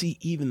face. But see,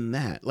 even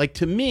that, like,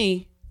 to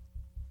me,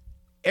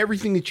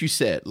 everything that you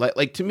said,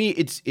 like to me,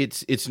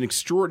 it's an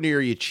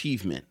extraordinary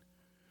achievement.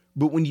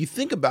 But when you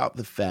think about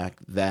the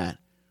fact that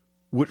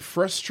what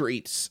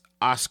frustrates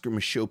Oscar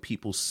Micheaux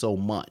people so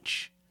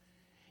much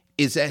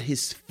is that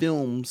his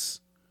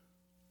films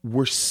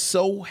were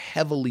so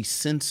heavily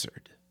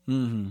censored.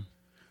 Mm-hmm.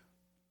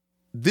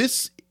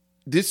 This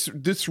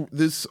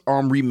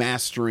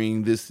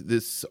remastering,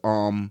 this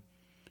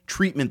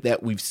treatment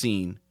that we've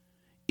seen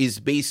is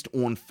based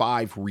on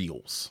 5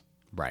 reels,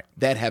 right,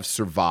 that have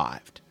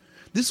survived.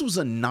 This was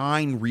a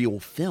 9-reel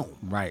film.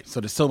 Right. So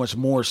there's so much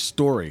more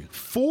story.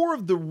 4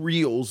 of the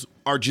reels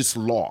are just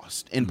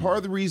lost. And part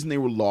of the reason they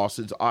were lost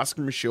is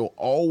Oscar Micheaux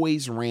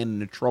always ran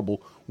into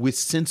trouble with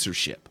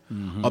censorship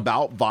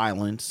about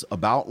violence,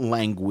 about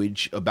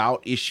language,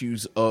 about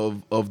issues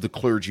of the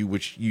clergy,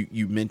 which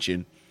you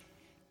mentioned.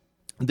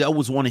 That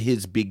was one of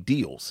his big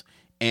deals.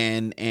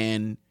 And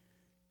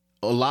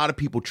a lot of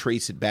people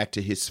trace it back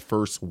to his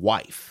first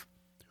wife,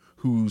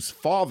 whose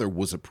father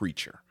was a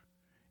preacher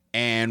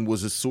and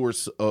was a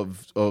source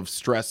of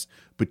stress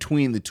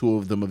between the two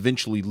of them,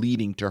 eventually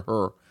leading to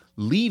her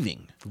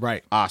leaving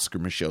Oscar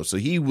Micheaux. So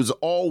he was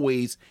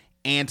always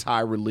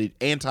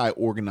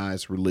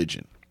anti-organized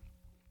religion.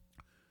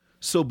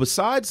 So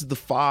besides the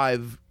 4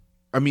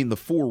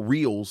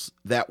 reels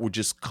that were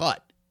just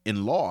cut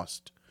and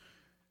lost,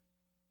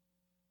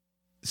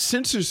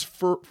 censors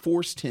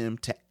forced him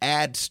to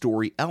add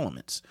story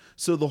elements.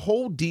 So the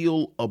whole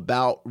deal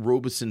about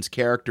Robeson's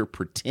character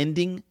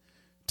pretending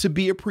to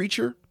be a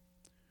preacher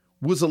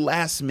was a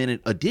last-minute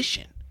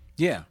addition.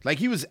 Yeah. Like,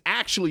 he was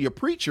actually a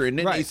preacher, and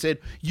then they said,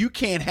 you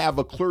can't have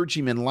a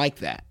clergyman like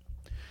that.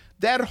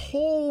 That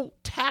whole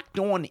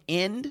tacked-on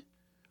end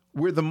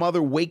where the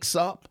mother wakes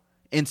up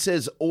and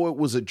says, oh, it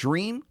was a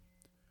dream,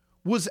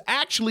 was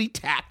actually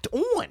tacked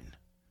on.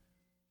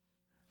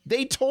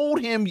 They told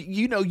him,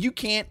 you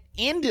can't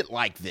end it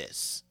like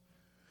this.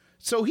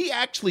 So he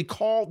actually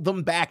called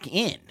them back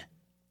in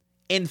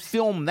and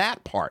filmed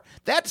that part.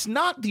 That's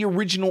not the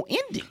original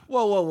ending.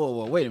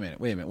 Whoa. Wait a minute.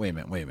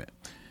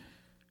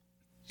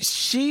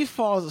 She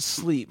falls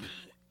asleep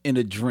in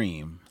a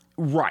dream.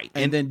 Right.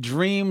 And then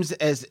dreams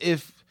as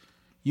if,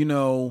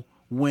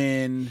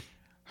 when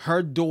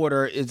her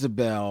daughter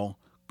Isabel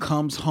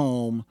comes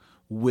home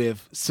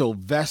with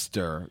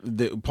Sylvester,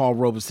 Paul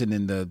Robeson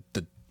in the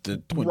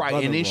twin brother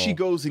and then role. she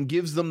goes and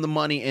gives them the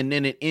money, and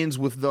then it ends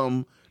with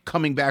them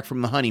coming back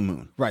from the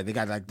honeymoon. Right, they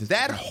got like this.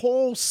 That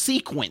whole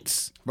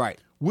sequence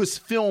was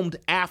filmed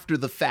after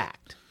the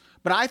fact.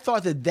 But I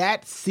thought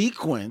that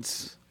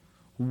sequence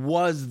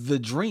was the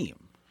dream.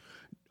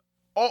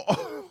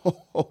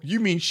 Oh, you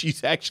mean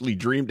she's actually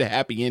dreamed a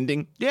happy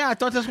ending? Yeah, I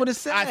thought that's what it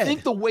said. I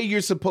think the way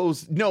you're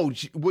supposed... No,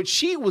 what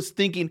she was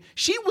thinking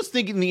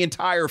the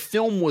entire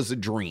film was a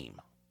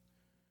dream.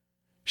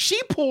 She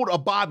pulled a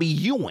Bobby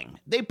Ewing.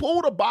 They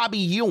pulled a Bobby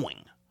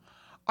Ewing.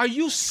 Are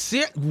you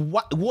serious?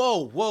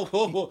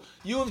 Whoa.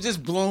 You have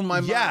just blown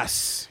my mind.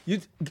 Yes.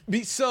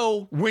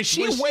 So when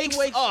she wakes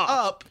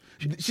up,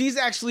 she's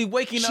actually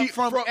waking up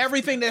from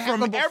everything that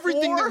happened before?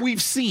 Everything that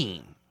we've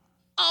seen.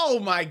 Oh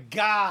my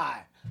God.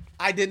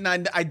 I did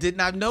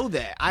not know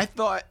that. I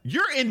thought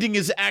your ending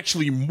is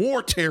actually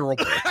more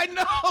terrible. I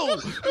know.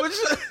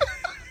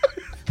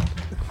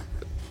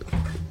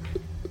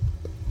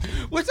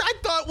 Which I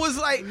thought was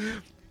like,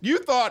 you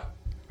thought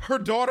her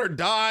daughter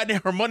died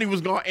and her money was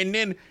gone, and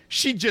then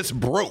she just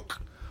broke.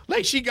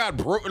 Like she got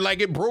broke,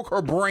 like it broke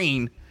her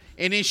brain,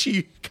 and then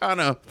she kind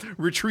of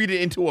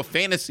retreated into a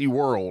fantasy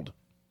world.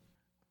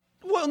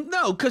 Well,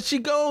 no, because she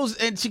goes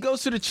to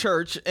the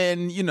church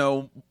and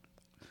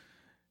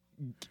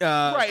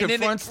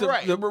confronts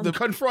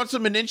confronts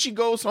him, and then she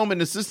goes home,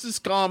 and the sisters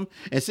come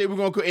and say we're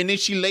going to, and then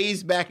she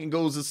lays back and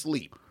goes to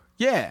sleep.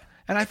 Yeah,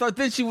 and I thought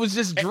then she was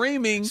just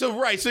dreaming.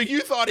 So you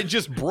thought it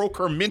just broke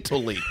her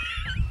mentally.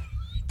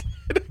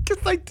 Because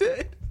I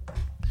did.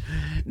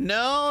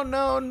 No.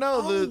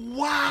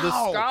 Wow. The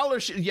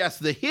scholarship, yes,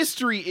 the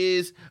history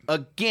is,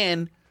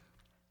 again,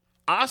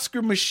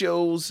 Oscar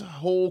Micheaux's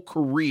whole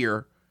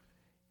career.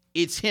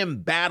 It's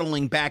him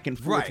battling back and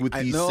forth with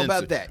these. I know censors.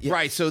 about that. Yes.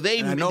 Right. So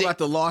I know about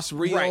the lost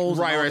reels.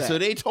 Right. So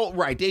they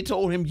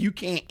told him you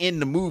can't end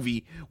the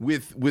movie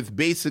with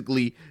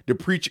basically the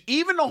preacher.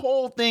 Even the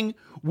whole thing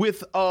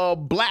with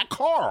Black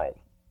Carl.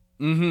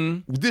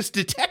 This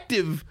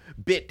detective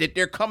bit that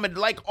they're coming,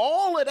 like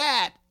all of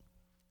that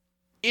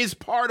is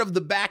part of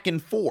the back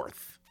and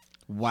forth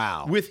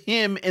Wow. with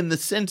him and the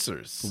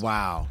censors.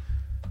 Wow.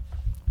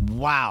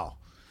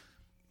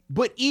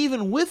 But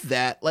even with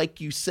that,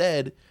 like you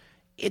said,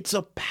 it's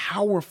a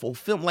powerful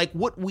film. Like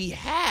what we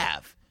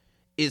have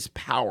is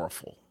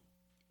powerful.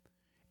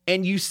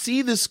 And you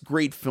see this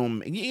great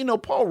film. You know,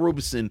 Paul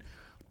Robeson,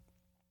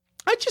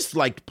 I just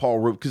liked Paul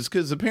Robeson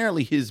because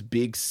apparently his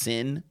big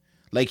sin,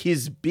 like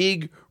his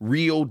big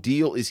real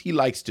deal is he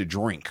likes to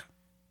drink.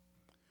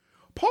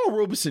 Paul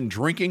Robeson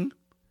drinking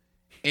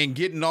and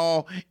getting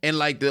all and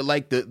like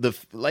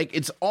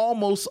it's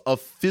almost a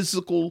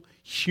physical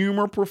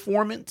humor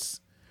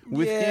performance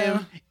with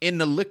him in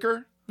the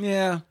liquor.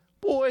 Yeah.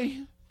 Boy,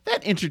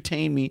 that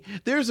entertained me.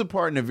 There's a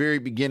part in the very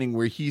beginning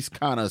where he's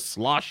kind of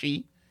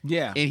sloshy.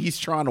 Yeah. And he's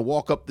trying to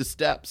walk up the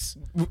steps.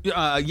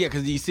 Yeah,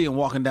 because you see him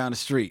walking down the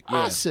street.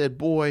 Yeah. I said,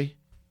 boy,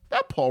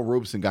 that Paul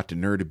Robeson got the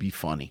nerve to be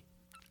funny.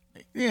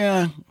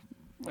 Yeah.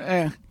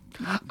 I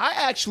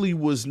actually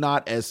was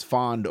not as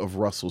fond of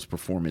Russell's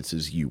performance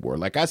as you were.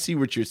 Like, I see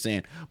what you're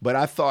saying, but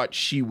I thought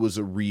she was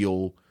a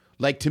real,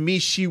 like, to me,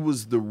 she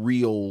was the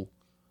real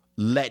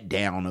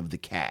letdown of the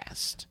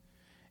cast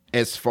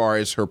as far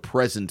as her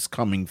presence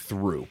coming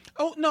through.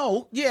 Oh,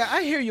 no. Yeah,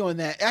 I hear you on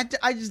that.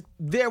 I just,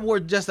 there were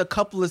just a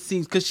couple of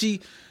scenes because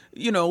she,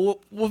 you know,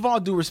 with all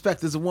due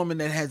respect, is a woman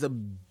that has a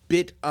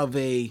bit of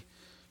a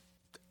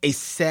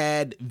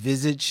sad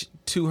visage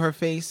to her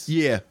face.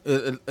 Yeah.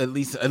 At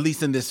least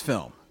in this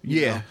film.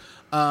 you Yeah.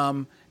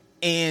 know?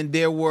 And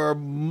there were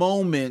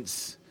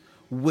moments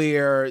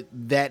where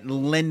that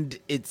lend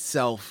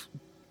itself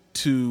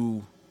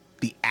to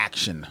the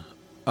action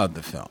of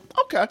the film.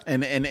 Okay.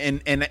 And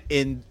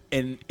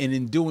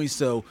in doing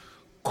so,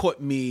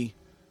 caught me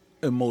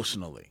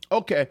emotionally.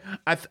 Okay.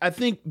 I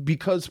think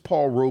because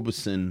Paul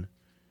Robeson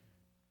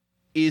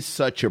is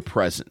such a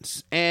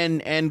presence,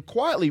 and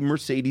quietly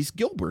Mercedes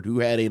Gilbert, who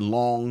had a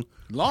long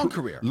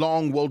career,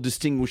 well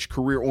distinguished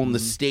career on the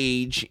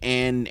stage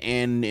and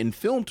in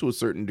film to a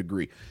certain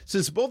degree,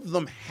 since both of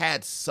them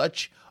had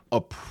such a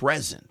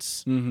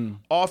presence,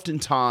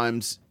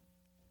 oftentimes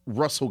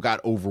Russell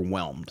got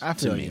overwhelmed I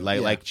feel to me. you.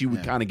 Like she would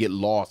Yeah. kind of get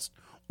lost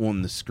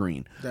on the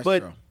screen. That's but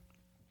true.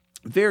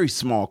 very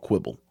small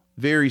quibble,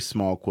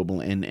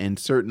 and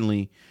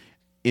certainly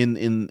in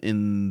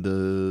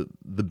the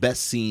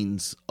best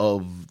scenes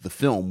of the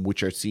film,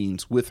 which are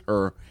scenes with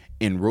her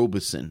and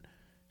Robeson,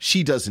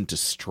 she doesn't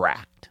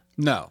distract.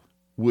 No.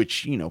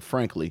 Which, you know,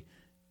 frankly,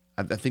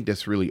 I think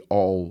that's really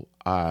all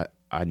I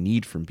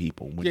need from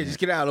people. When Yeah, just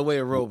get out of the way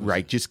of Robeson.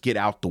 right, just get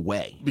out the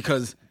way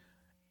Because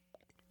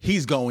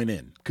he's going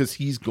in. because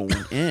he's going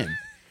in.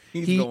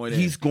 He's going in.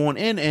 He's going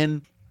in,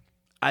 and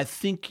I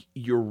think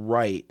you're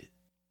right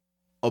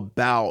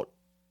about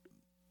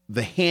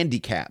the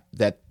handicap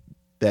that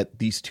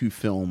these two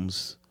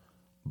films,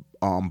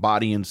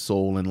 Body and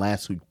Soul and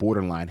Last Week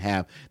Borderline,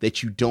 have,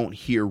 that you don't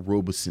hear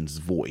Robeson's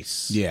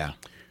voice. Yeah.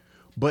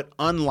 But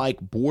unlike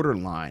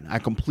Borderline, I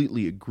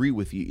completely agree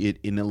with you. It,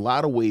 in a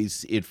lot of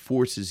ways, it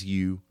forces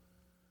you,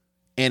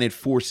 and it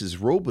forces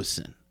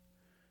Robeson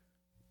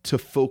to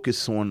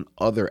focus on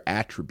other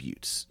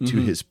attributes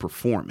to his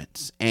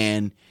performance,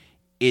 and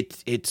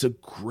it's a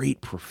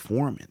great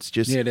performance.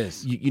 Just Yeah, it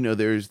is. You know,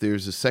 there's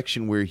a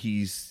section where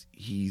he's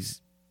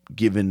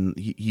given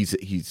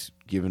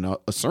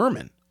a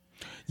sermon,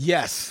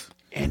 Yes.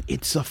 and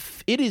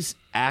it is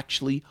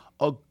actually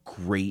a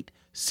great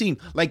scene.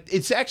 Like,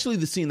 it's actually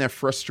the scene that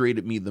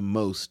frustrated me the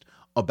most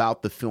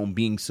about the film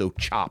being so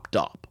chopped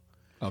up.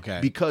 Okay.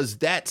 Because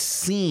that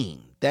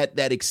scene,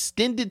 that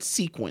extended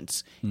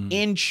sequence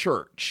in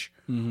church,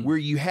 where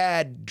you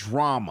had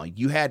drama,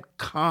 you had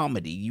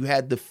comedy, you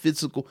had the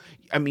physical,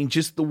 I mean,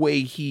 just the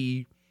way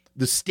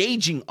the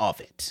staging of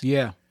it,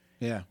 Yeah.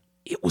 Yeah.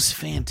 it was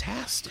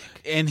fantastic.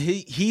 And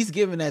he's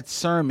giving that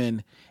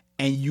sermon,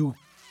 and you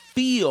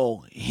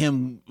feel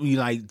him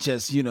like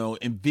just, you know,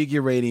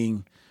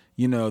 invigorating,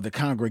 you know, the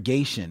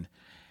congregation.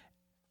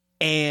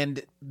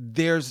 And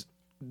there's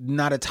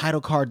not a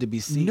title card to be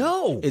seen.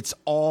 No. It's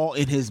all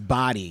in his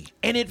body.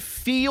 And it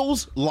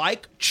feels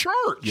like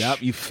church.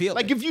 Yep, you feel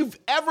like it. if you've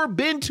ever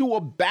been to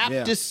a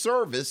Baptist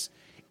service,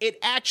 it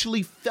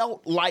actually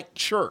felt like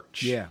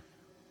church.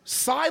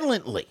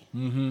 Silently.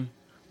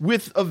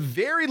 With a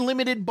very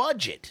limited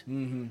budget.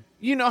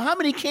 You know, how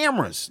many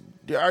cameras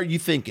are you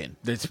thinking?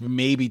 That's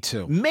maybe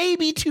two.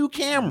 Maybe 2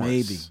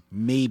 cameras.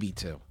 Maybe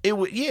two. It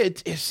was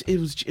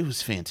it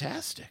was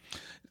fantastic.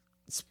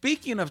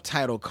 Speaking of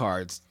title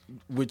cards,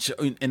 which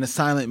in a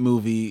silent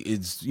movie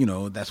is, you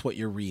know, that's what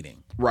you're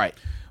reading. Right.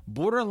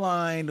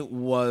 Borderline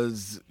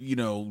was, you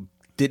know,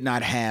 did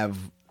not have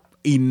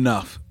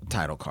enough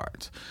title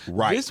cards.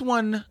 Right. This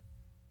one,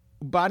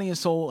 Body and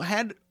Soul,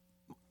 had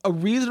a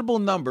reasonable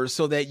number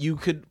so that you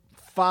could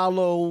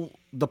follow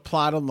the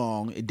plot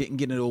along. It didn't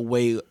get in the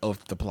way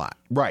of the plot.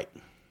 Right.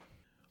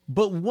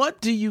 But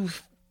what do you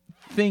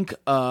think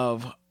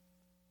of,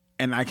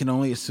 and I can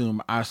only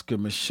assume Oscar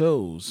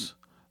Micheaux's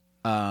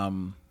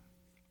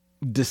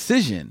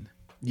decision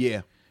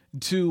Yeah.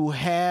 to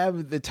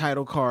have the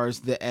title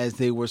cards that as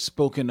they were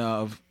spoken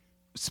of,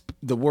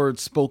 the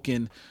words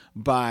spoken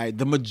by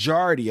the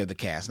majority of the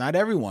cast, not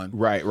everyone,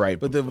 Right.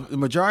 but the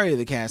majority of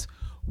the cast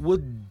was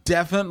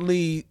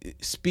definitely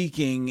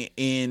speaking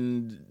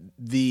in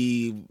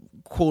the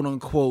quote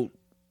unquote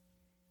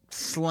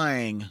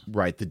slang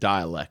Right, the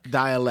dialect.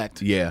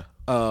 dialect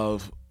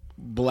of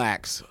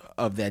blacks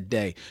of that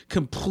day,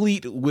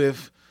 complete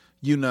with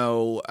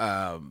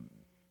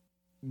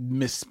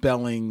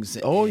misspellings.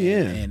 Oh,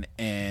 yeah.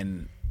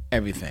 and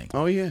everything.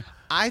 Oh yeah.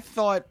 I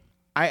thought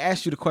I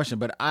asked you the question,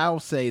 but I'll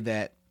say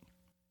that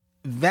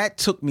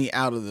took me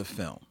out of the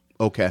film.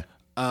 Okay.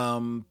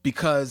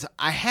 Because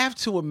I have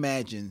to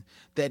imagine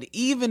that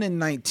even in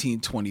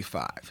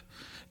 1925,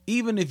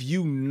 even if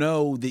you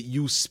know that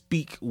you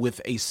speak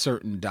with a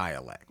certain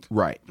dialect,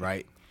 Right.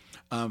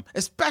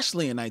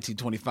 especially in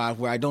 1925,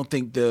 where I don't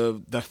think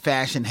the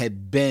fashion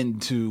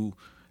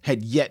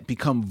had yet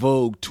become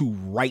vogue to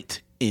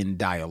write in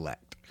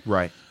dialect.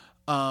 Right.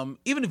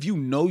 Even if you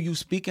know you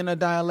speak in a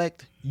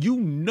dialect, you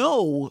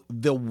know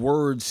the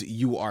words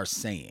you are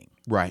saying.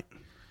 Right.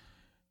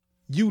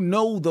 You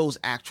know those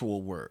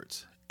actual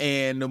words.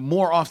 And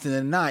more often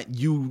than not,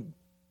 you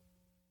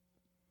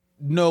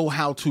know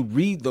how to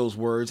read those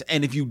words.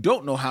 And if you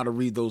don't know how to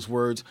read those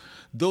words,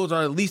 those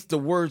are at least the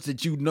words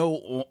that you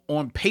know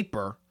on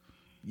paper,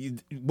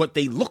 what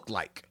they look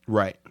like.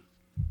 Right.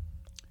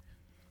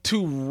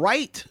 To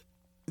write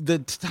the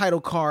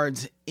title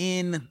cards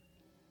in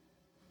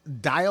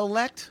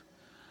dialect,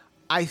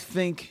 I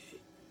think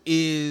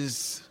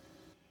is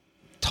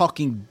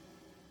talking.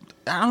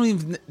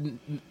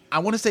 I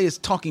want to say it's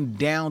talking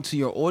down to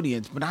your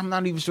audience, but I'm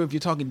not even sure if you're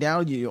talking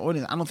down to your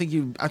audience. I think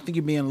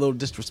you're being a little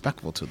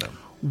disrespectful to them.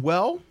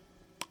 Well,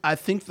 I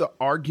think the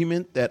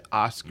argument that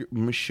Oscar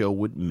Micheaux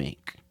would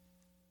make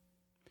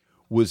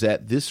was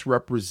that this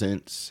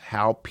represents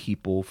how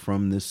people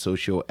from this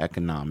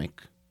socioeconomic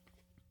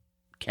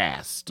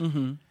caste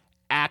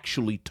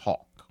actually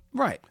talk.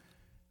 Right.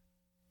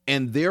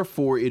 And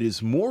therefore, it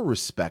is more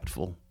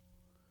respectful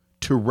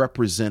to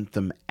represent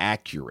them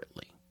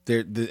accurately.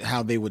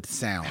 How they would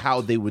sound.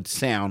 How they would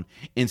sound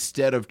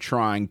instead of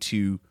trying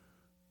to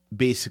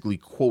basically,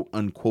 quote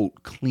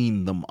unquote,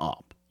 clean them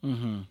up.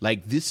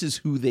 Like, this is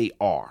who they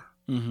are.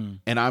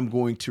 And I'm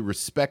going to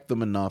respect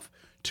them enough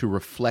to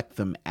reflect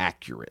them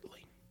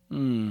accurately.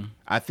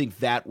 I think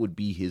that would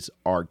be his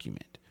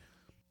argument.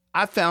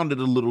 I found it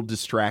a little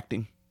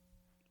distracting,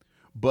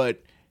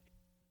 but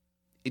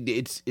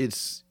it's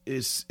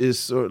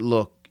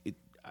look.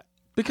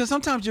 Because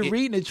sometimes you're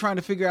reading it trying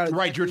to figure out.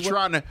 Right, you're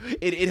trying to.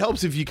 It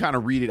helps if you kind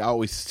of read it. I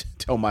always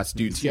tell my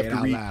students you have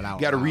to read. You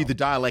got to read the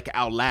dialect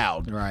out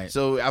loud. Right.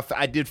 So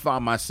I did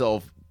find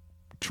myself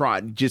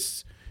trying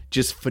just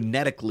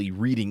phonetically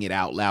reading it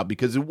out loud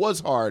because it was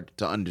hard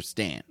to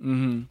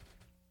understand.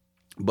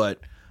 But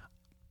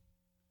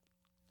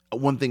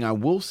one thing I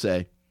will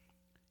say,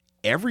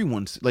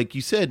 everyone's, like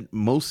you said,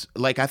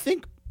 I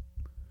think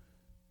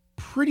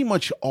pretty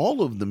much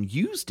all of them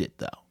used it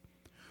though.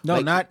 No,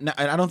 not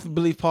I don't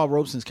believe Paul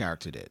Robeson's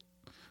character did.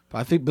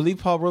 But believe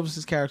Paul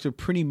Robeson's character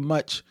pretty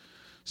much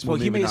spoke.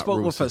 He may have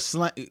spoke with a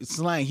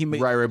slang. He may,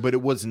 right, but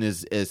it wasn't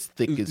as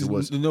thick as it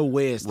was. No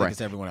way as thick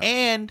as everyone else.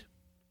 And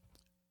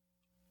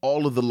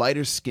all of the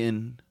lighter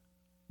skinned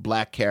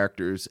black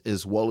characters,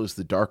 as well as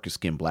the darker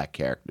skinned black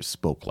characters,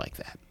 spoke like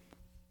that.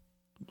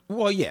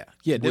 Well, yeah,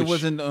 there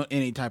wasn't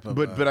any type of.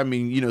 But I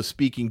mean,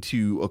 speaking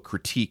to a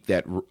critique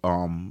that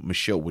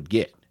Micheaux would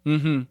get,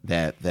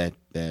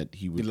 that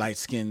he would, the light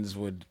skins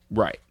would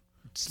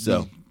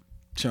so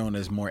shown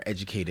as more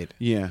educated.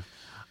 Yeah,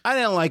 I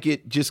didn't like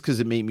it just because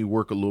it made me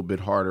work a little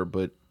bit harder.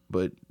 But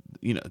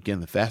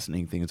again, the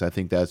fascinating thing is I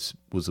think that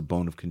was a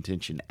bone of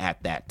contention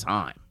at that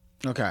time.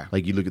 Okay,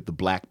 like you look at the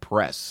black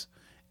press,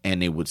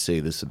 and they would say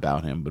this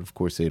about him, but of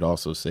course they'd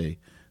also say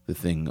the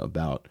thing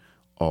about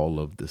all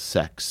of the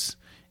sects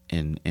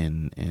and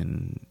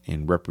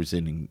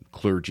representing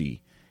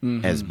clergy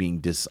as being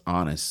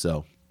dishonest.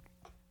 So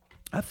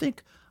I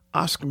think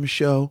Oscar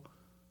Micheaux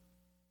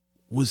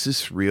was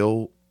this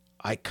real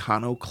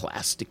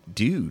iconoclastic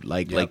dude.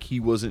 Like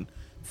he wasn't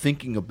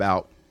thinking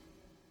about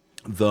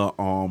the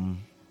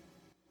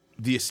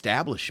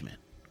establishment.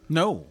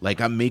 No,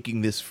 like I'm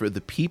making this for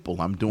the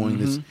people. I'm doing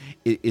this.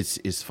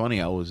 It's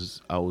funny. I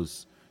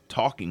was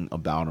talking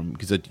about him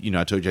because I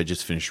told you I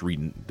just finished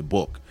reading the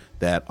book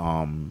that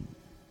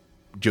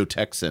Joe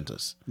Tech sent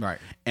us. Right.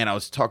 And I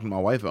was talking to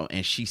my wife about it,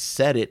 and she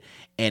said it,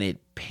 and it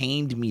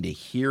pained me to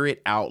hear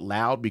it out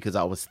loud because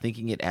I was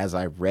thinking it as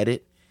I read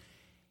it.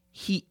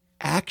 He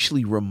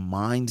actually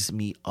reminds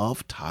me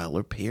of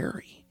Tyler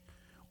Perry,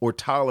 or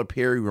Tyler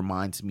Perry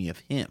reminds me of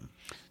him.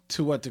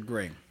 To what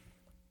degree?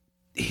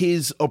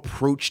 His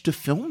approach to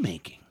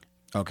filmmaking.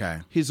 Okay.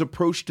 His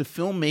approach to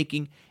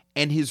filmmaking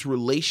and his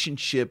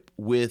relationship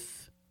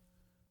with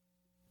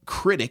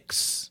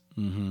critics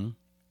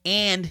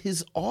and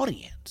his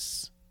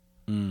audience.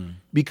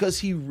 Because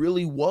he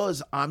really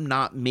was, I'm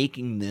not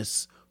making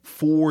this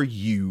for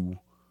you,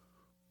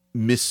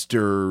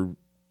 Mr.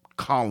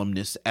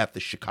 Columnist at the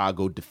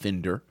Chicago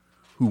Defender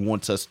who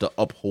wants us to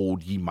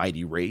uphold ye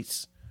mighty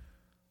race.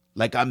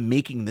 Like, I'm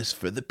making this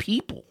for the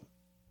people.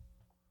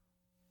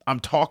 I'm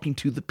talking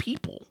to the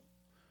people.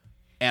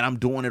 And I'm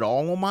doing it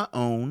all on my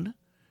own.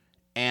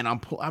 And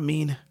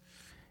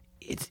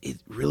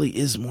it really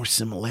is more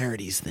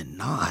similarities than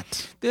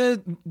not.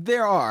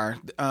 There are.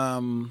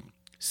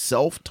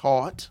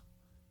 Self-taught.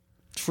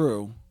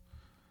 True.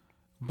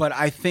 But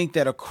I think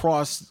that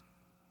across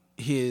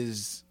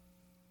his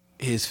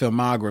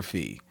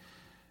filmography,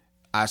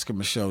 Oscar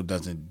Micheaux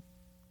doesn't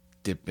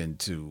dip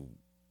into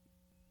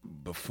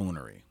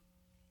buffoonery.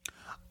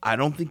 I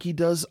don't think he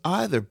does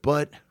either,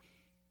 but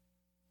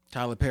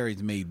Tyler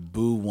Perry's made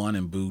Boo 1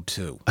 and Boo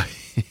 2.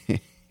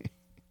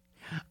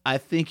 I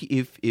think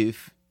if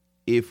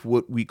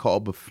what we call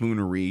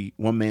buffoonery,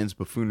 one man's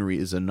buffoonery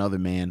is another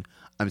man,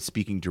 I'm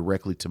speaking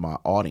directly to my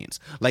audience.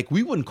 Like,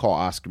 we wouldn't call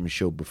Oscar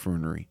Micheaux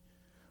buffoonery,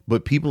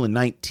 but people in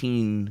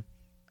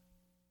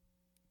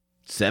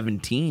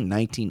 1917,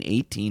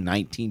 1918,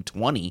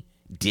 1920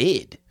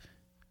 did.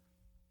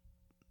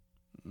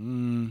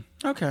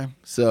 Okay.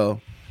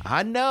 So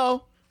I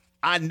know.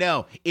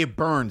 It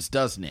burns,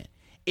 doesn't it?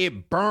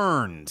 It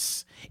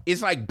burns.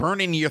 It's like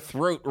burning your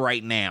throat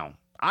right now.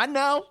 I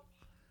know.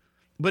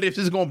 But if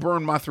it's going to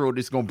burn my throat,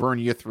 it's going to burn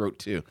your throat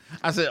too.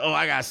 I said,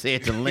 I got to say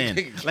it to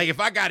Lynn. Like, if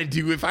I got to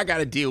deal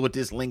with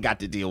this, Lynn got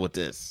to deal with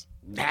this.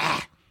 Nah.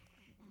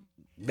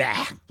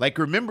 Like,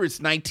 remember, it's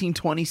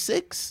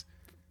 1926.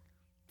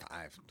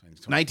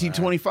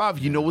 1925.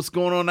 You know what's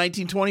going on in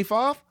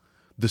 1925?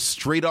 The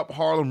straight up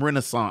Harlem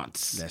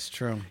Renaissance. That's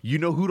true. You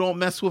know who don't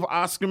mess with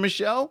Oscar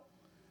Micheaux?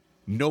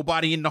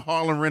 Nobody in the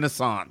Harlem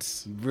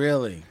Renaissance.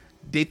 Really?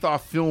 They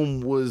thought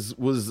film was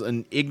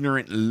an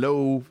ignorant,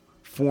 low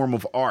form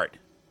of art.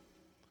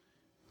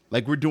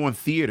 Like, we're doing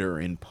theater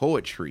and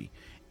poetry,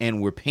 and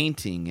we're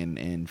painting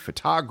and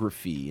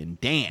photography and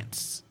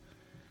dance.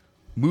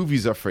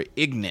 Movies are for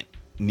ignorant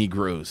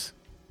Negroes.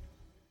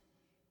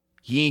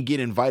 He ain't get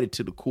invited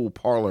to the cool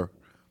parlor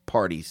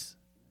parties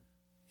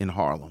in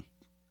Harlem.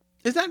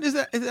 Is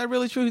that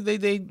really true? They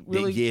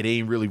really they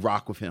ain't really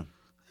rock with him.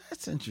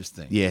 That's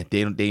interesting. Yeah,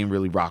 they ain't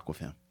really rock with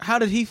him. How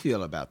did he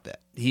feel about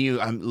that?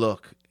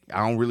 Look,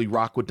 I don't really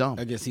rock with them.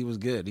 I guess he was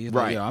good. He's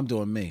Right. like, yo, I'm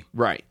doing me.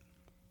 Right.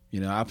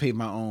 I paved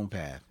my own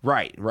path.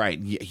 Right.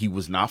 He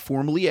was not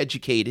formally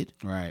educated.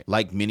 Right.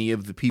 Like many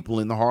of the people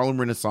in the Harlem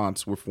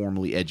Renaissance were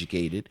formally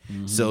educated.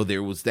 Mm-hmm. So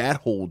there was that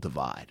whole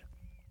divide.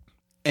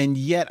 And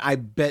yet, I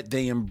bet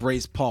they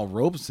embraced Paul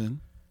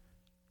Robeson.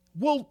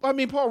 Well, I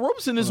mean, Paul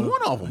Robeson is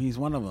one of them. He's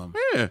one of them.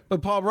 Yeah.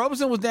 But Paul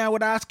Robeson was down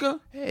with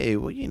Oscar. Hey,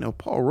 well,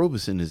 Paul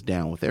Robeson is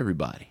down with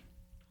everybody.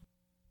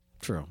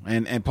 True.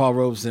 And Paul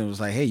Robeson was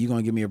like, hey, you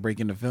going to give me a break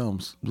in the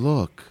films?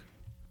 Look,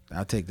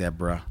 I'll take that,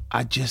 bruh.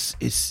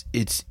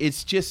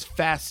 It's just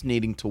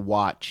fascinating to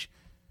watch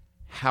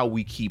how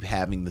we keep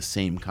having the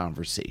same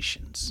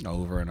conversations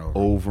Over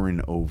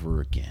and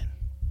over again.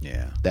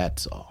 Yeah.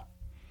 That's all.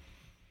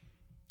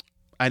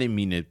 I didn't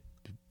mean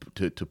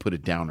to put a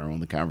downer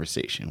on the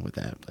conversation with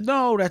that. But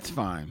No, that's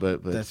fine.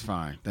 But- that's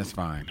fine. That's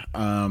fine.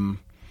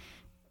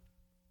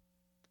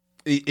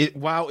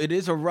 While it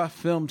is a rough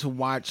film to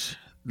watch,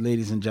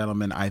 ladies and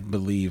gentlemen, I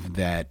believe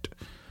that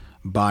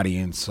Body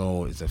and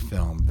Soul is a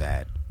film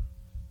that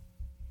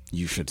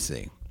you should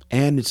see.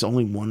 And it's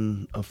only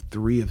one of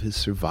 3 of his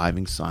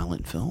surviving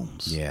silent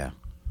films. Yeah.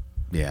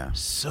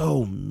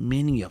 So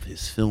many of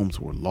his films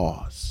were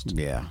lost.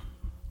 Yeah.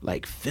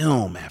 Like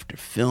film after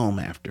film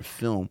after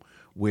film,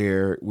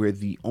 where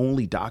the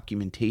only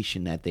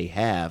documentation that they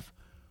have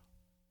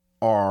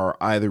are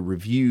either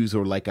reviews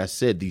or, like I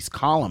said, these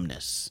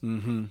columnists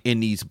in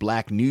these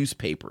black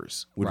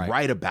newspapers would Right.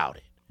 write about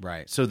it.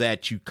 Right. So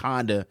that you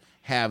kind of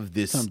have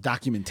this Some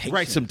documentation.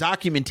 right? Some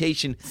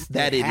documentation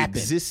that it happened.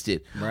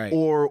 existed, Right.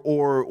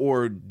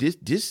 Or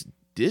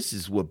this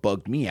is what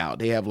bugged me out.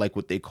 They have like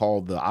what they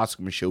call the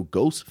Oscar Micheaux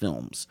ghost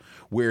films,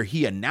 where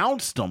he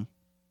announced them.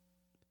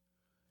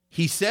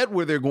 He said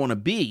where they're going to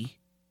be,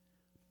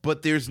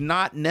 but there's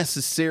not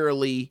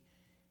necessarily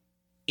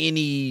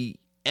any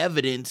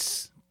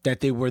evidence That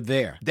they were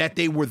there. that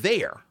they were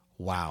there.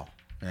 Wow.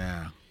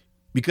 Yeah.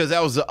 Because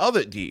that was the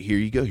other. Here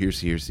you go.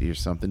 Here's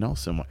something else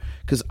similar.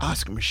 Because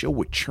Oscar Micheaux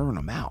would churn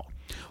them out.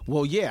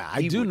 Well, yeah,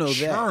 I He do would know that.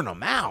 churn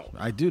them out.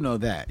 I do know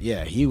that.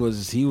 Yeah, he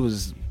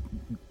was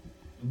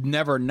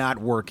never not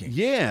working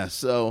Yeah.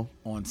 So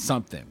on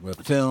something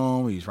with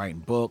film. He's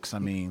writing books. I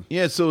mean,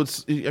 yeah. So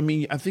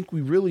I think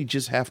we really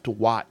just have to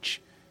watch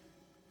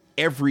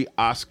every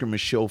Oscar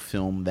Micheaux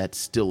film that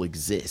still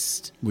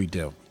exists we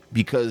do.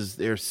 because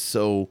they're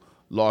so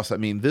lost. I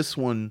mean, this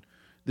one.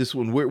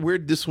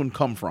 Where'd this one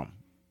come from?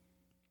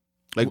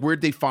 Like,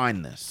 where'd they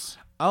find this?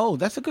 Oh,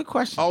 that's a good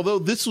question. Although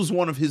this was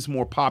one of his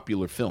more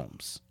popular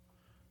films,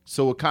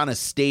 so it kind of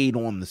stayed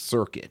on the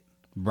circuit.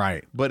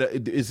 Right. But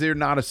is there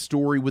not a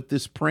story with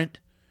this print?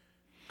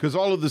 Because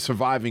all of the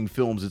surviving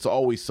films, it's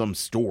always some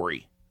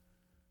story.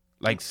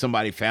 Like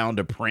somebody found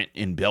a print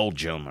in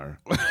Belgium or...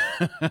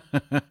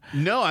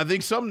 No, I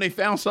think they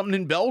found something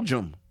in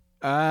Belgium.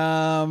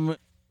 Um,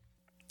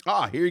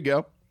 Here you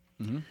go.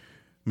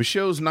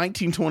 Michaud's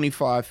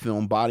 1925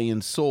 film Body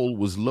and Soul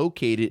was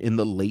located in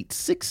the late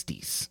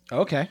 60s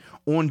Okay.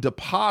 on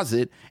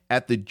deposit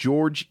at the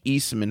George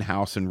Eastman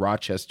House in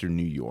Rochester,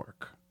 New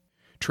York.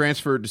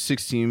 Transferred to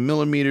 16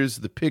 millimeters,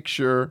 the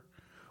picture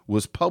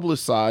was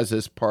publicized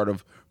as part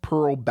of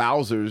Pearl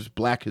Bowser's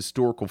Black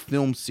Historical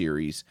Film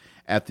Series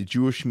at the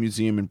Jewish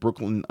Museum and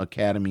Brooklyn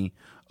Academy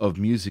of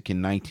Music in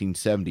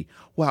 1970.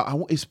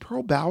 Wow, is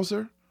Pearl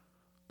Bowser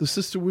the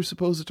sister we're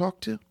supposed to talk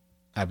to?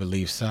 I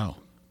believe so.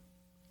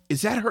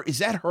 Is that her? Is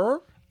that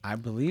her? I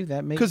believe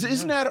that makes Because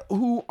isn't that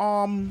who?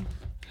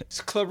 It's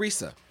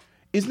Clarissa.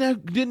 Isn't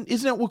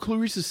that what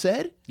Clarissa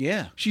said?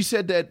 Yeah. She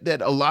said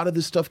that a lot of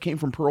this stuff came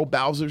from Pearl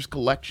Bowser's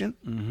collection.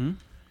 Mm-hmm.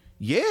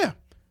 Yeah.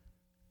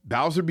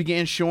 Bowser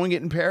began showing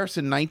it in Paris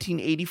in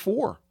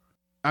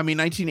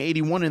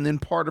 1981, and then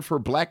part of her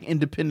Black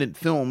Independent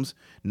Films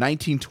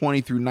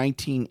 1920 through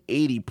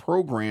 1980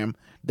 program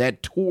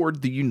that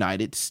toured the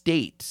United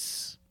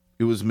States.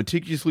 It was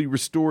meticulously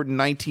restored in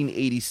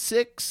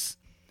 1986,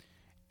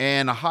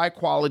 and a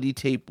high-quality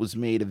tape was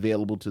made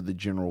available to the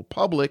general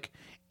public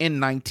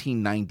in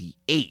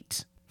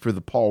 1998 for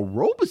the Paul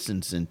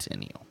Robeson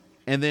Centennial.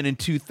 And then in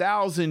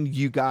 2000,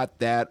 you got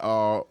that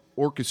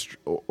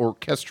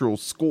orchestral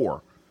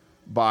score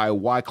by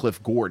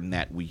Wycliffe Gordon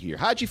that we hear.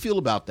 How'd you feel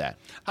about that?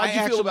 How'd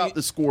you feel about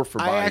the score for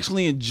Body? I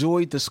actually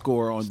enjoyed the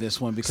score on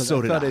this one because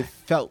I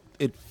thought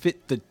it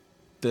fit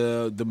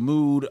the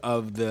mood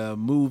of the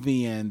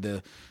movie and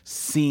the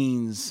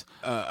scenes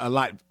a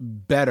lot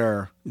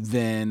better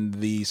than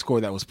the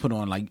score that was put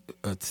on, like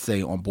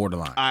say on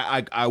Borderline.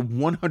 I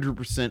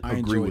 100%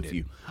 agree with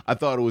you. I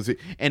thought it was,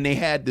 and they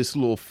had this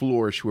little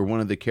flourish where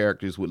one of the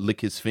characters would lick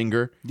his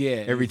finger.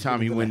 Yeah, every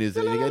time he went his.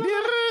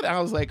 I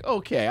was like,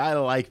 okay, I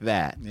like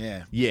that.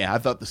 Yeah. Yeah, I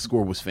thought the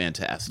score was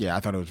fantastic. Yeah, I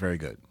thought it was very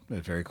good. It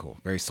was very cool.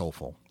 Very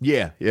soulful.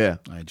 Yeah. I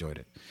enjoyed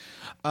it.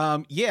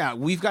 Yeah,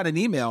 we've got an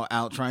email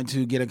out trying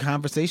to get a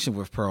conversation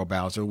with Pearl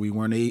Bowser. We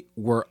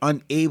were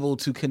unable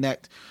to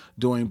connect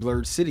during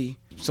Blurred City,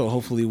 so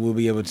hopefully we'll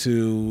be able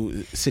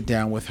to sit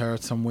down with her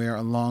somewhere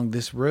along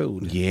this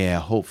road. Yeah,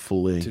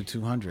 hopefully. To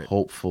 200.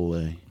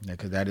 Hopefully. Yeah,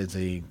 because that is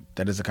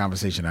a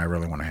conversation I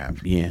really want to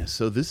have. Yeah,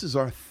 so this is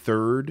our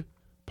third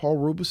Paul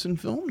Robeson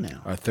film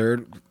now. Our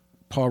third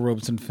Paul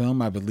Robeson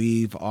film, I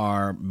believe,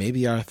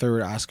 maybe our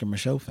third Oscar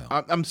Michaud film.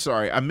 I'm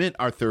sorry, I meant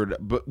our third,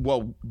 but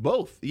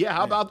both. Yeah,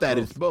 how about that?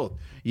 Both. It's both.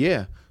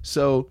 Yeah,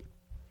 so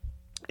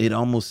it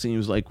almost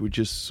seems like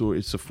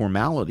it's a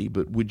formality.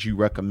 But would you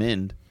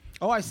recommend?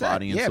 Oh, I said,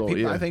 Body and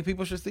Soul? I think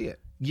people should see it.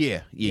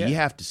 Yeah, you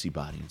have to see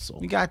Body and Soul.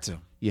 You got to.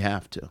 You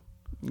have to.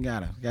 You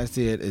gotta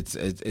see it.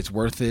 It's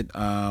worth it.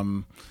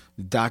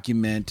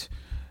 Document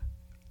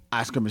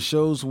Oscar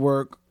Michaud's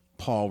work,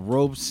 Paul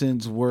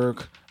Robeson's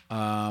work,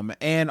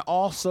 and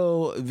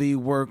also the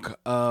work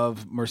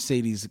of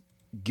Mercedes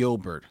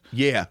Gilbert.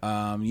 Yeah.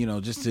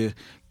 Just to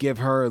give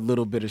her a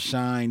little bit of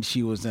shine.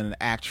 She was an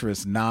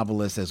actress,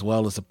 novelist, as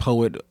well as a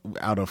poet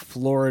out of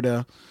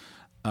Florida,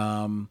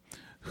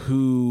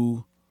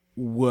 who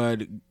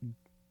would,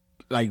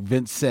 like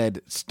Vince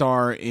said,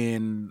 star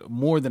in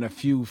more than a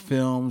few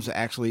films.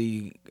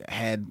 Actually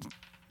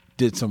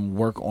did some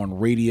work on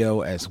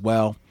radio as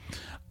well.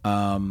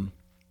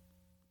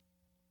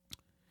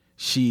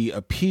 She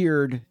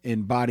appeared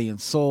in Body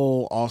and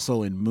Soul,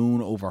 also in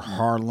Moon Over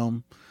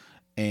Harlem,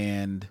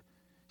 and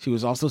she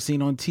was also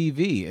seen on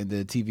TV in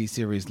the TV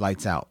series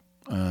Lights Out,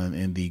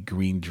 in the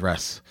Green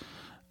Dress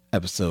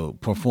episode.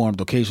 Performed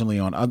occasionally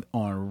on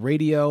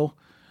radio,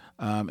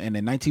 and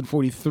in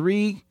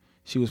 1943,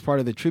 she was part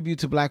of the tribute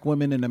to Black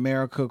women in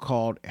America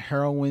called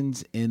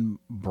Heroines in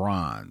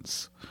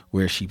Bronze,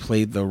 where she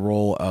played the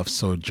role of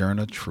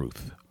Sojourner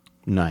Truth.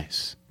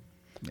 Nice.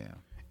 Yeah.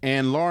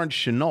 And Lawrence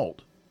Chenault,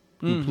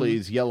 who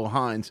plays Yellow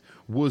Hines,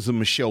 was a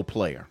Michaud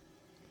player.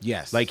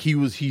 Yes. Like he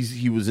was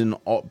in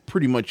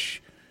pretty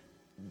much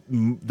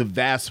the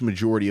vast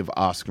majority of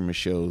Oscar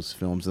Michaud's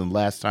films. And the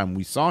last time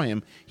we saw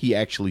him, he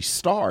actually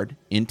starred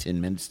in 10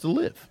 Minutes to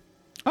Live.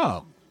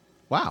 Oh,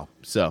 wow.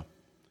 So,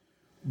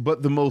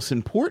 but the most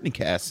important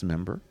cast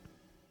member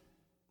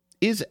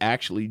is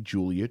actually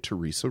Julia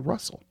Teresa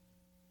Russell.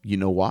 You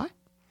know why?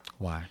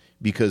 Why?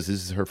 Because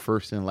this is her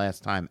first and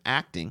last time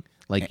acting.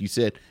 Like you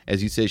said,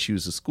 as you said, she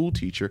was a school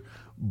teacher,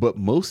 but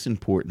most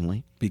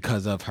importantly,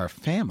 because of her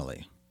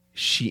family,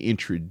 she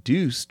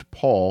introduced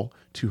Paul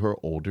to her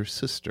older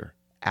sister,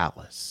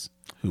 Alice,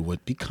 who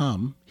would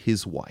become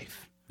his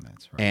wife.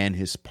 That's right. And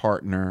his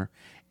partner,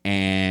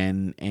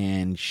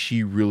 and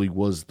she really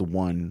was the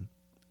one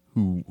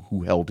who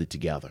held it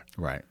together.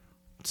 Right.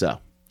 So,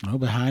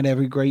 behind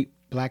every great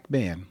Black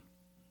man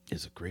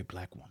is a great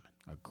Black woman.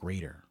 A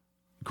greater.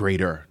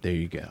 There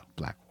you go.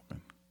 Black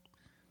woman.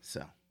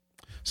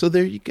 So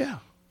there you go.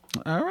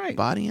 All right.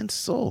 Body and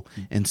Soul.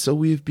 And so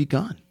we have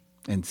begun.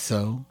 And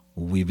so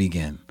we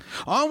begin.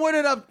 Onward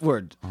and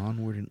upward.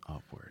 Onward and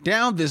upward.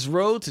 Down this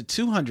road to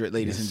 200,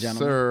 ladies and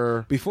gentlemen.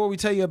 Sir. Before we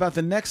tell you about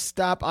the next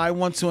stop, I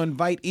want to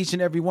invite each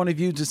and every one of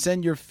you to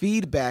send your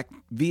feedback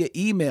via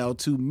email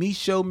to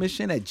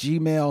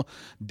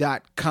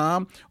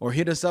meshowmission@gmail.com or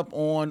hit us up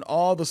on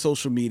all the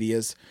social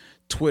medias,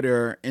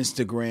 Twitter,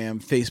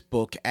 Instagram,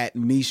 Facebook at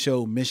Me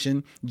Show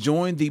Mission.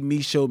 Join the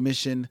Me Show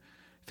Mission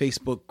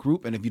Facebook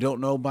group. And if you don't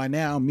know by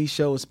now, Me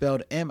Show is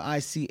spelled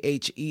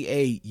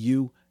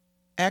MICHEAUX.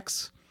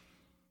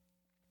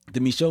 The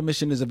Me Show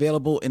Mission is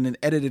available in an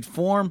edited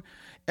form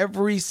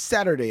every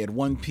Saturday at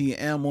 1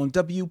 p.m. on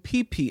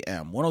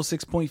WPPM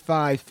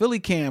 106.5 Philly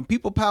Cam,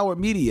 People Power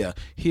Media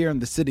here in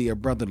the city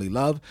of brotherly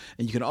love.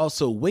 And you can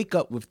also wake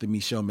up with the Me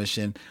Show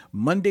Mission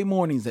Monday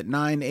mornings at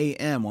 9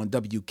 a.m. on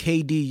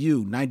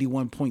WKDU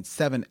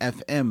 91.7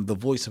 FM, the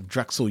voice of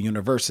Drexel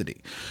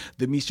University.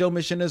 The Me Show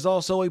Mission is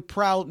also a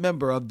proud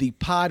member of the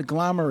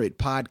Podglomerate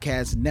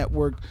Podcast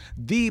Network,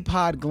 the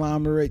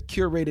Podglomerate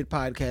curated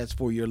podcast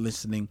for your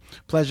listening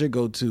pleasure.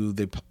 Go to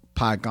the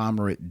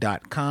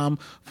podglomerate.com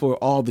for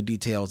all the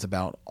details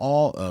about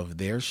all of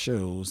their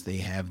shows they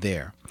have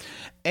there.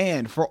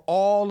 And for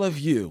all of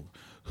you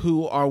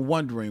who are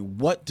wondering,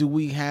 what do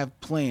we have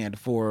planned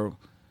for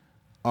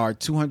our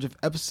 200th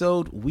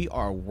episode? We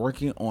are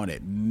working on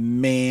it.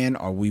 Man,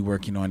 are we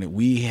working on it.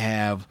 We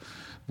have,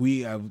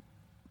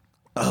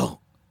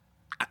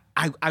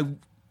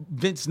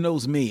 Vince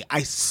knows me.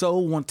 I so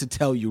want to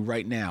tell you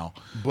right now.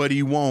 But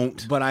he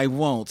won't. But I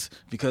won't,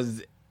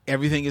 because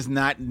everything is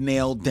not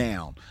nailed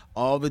down.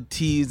 All the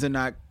T's are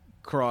not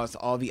crossed.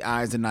 All the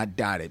I's are not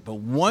dotted. But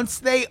once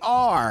they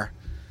are,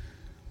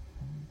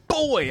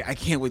 boy, I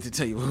can't wait to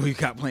tell you what we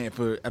got planned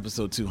for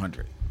episode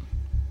 200.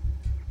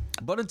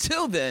 But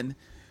until then,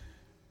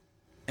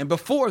 and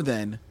before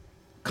then,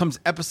 comes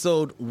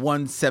episode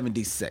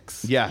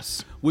 176.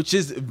 Yes. Which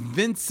is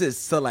Vince's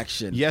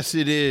selection. Yes,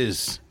 it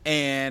is.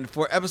 And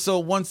for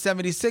episode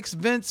 176,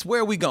 Vince,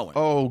 where are we going?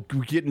 Oh,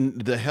 we're getting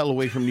the hell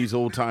away from these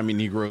old-timey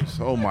Negroes.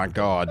 Oh, my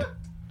God.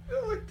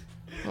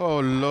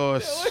 Oh,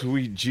 Lord,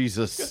 sweet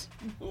Jesus.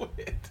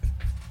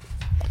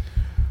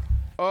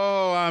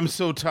 Oh, I'm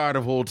so tired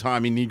of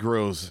old-timey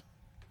Negroes.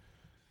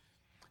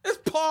 It's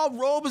Paul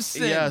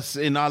Robeson. Yes,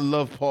 and I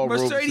love Paul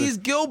Robeson. Mercedes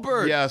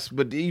Gilbert. Yes,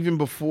 but even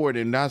before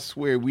then, I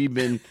swear we've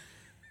been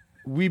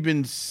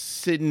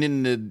sitting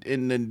in the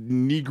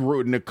Negro,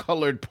 in the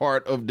colored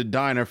part of the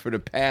diner for the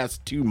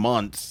past 2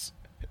 months.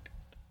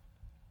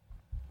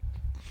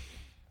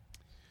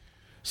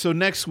 So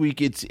next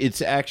week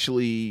it's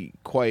actually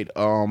quite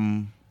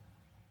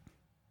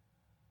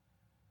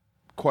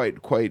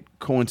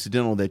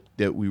coincidental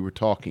that we were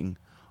talking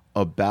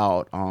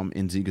about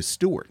Nziga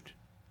Stewart.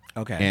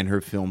 Okay. And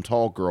her film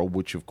Tall Girl,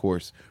 which of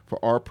course for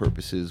our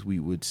purposes we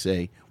would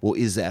say, well,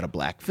 is that a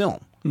black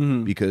film?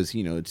 Mm-hmm. Because,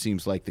 you know, it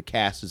seems like the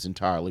cast is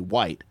entirely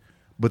white,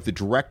 but the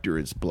director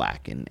is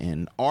black,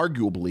 and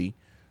arguably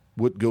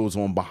what goes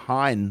on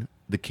behind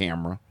the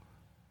camera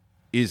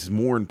is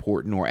more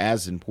important or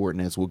as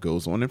important as what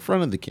goes on in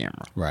front of the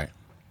camera. Right.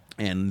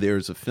 And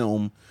there's a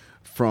film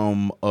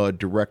from a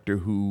director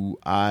who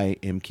I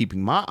am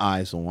keeping my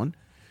eyes on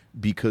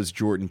because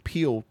Jordan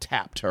Peele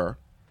tapped her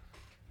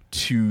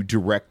to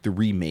direct the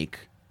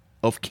remake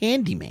of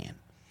Candyman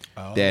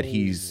that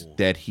he's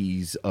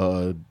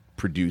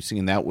producing,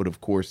 and that would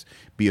of course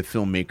be a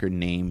filmmaker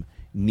named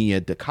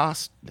Nia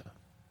DaCosta.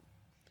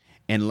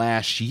 And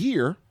last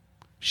year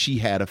she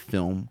had a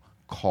film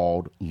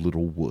called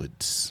Little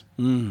Woods,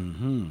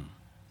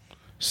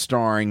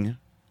 starring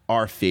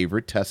our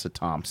favorite Tessa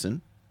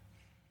Thompson,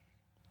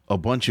 a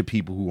bunch of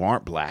people who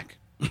aren't black.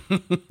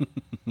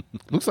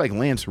 Looks like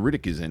Lance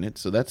Riddick is in it,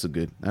 so that's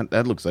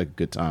that looks like a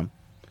good time.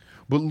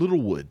 But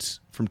Little Woods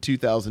from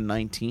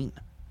 2019.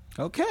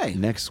 Okay.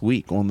 Next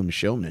week on the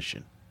Michelle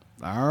Mission.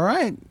 All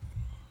right.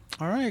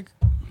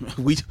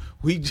 We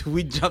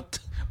jumped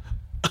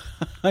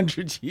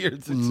 100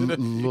 years into the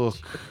look.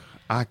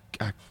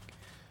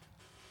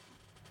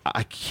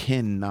 I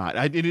cannot.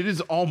 It is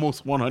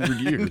almost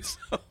 100 years.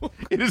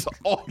 It is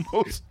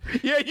almost.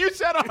 Yeah, you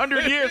said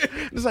 100 years.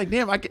 It's like,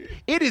 damn,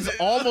 it is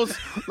almost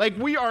like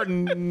we are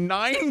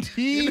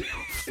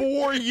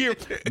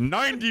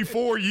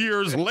 94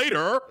 years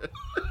later.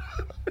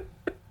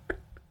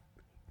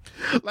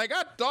 Like,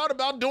 I thought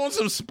about doing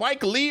some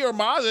Spike Lee or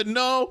I said,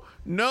 no.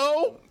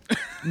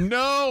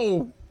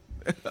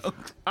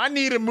 I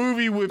need a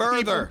movie with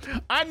Further.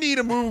 people. I need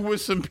a movie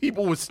with some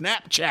people with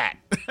Snapchat.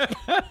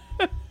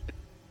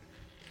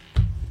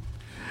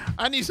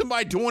 I need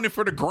somebody doing it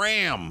for the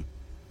gram.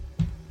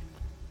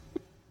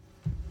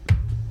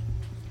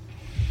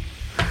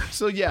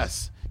 So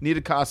yes, Nia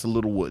DaCosta,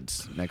 Little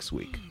Woods next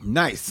week.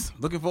 Nice.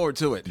 Looking forward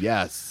to it.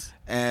 Yes.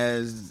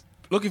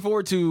 Looking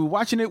forward to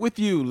watching it with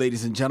you,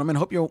 ladies and gentlemen.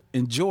 Hope you'll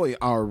enjoy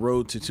our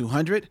road to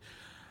 200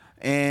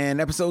 and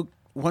episode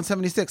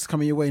 176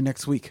 coming your way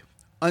next week.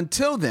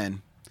 Until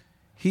then,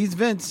 he's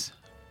Vince.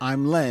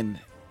 I'm Len.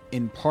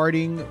 In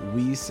parting,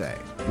 we say,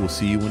 We'll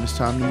see you when it's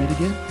time to meet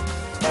again.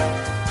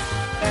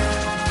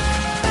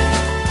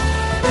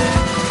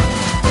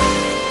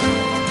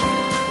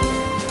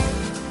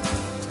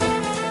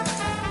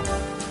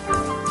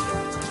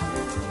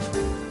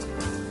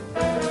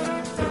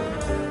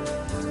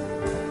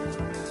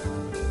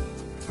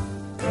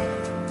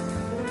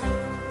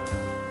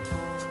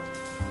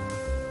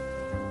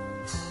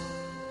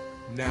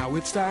 Now Now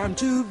it's time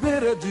to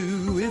bid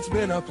adieu. It's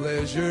been a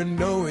pleasure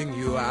knowing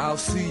you. I'll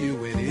see you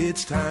when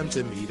it's time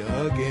to meet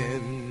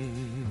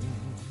again.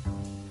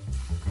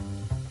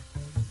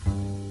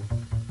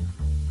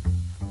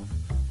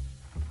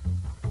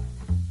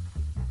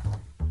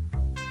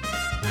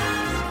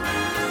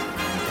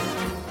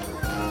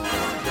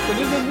 So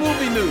this is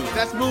movie news.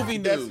 That's movie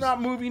news. That's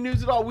not movie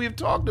news at all. We've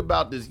talked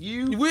about this.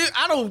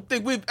 I don't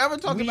think we've ever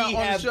talked We about on the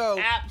have show.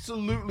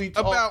 absolutely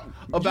talked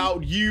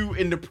about you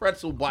and the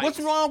pretzel bites. What's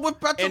wrong with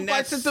pretzel and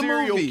bites that's in the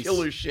serial movies?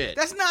 killer shit.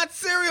 That's not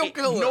serial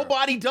killer.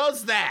 Nobody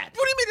does that.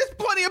 What do you mean?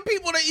 There's plenty of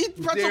people that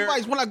eat pretzel They're-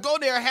 bites. When I go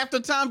there, half the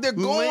time they're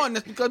gone.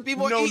 That's because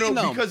people are eating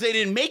them. because they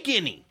didn't make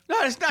any. No,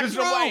 it's not There's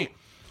true. no way.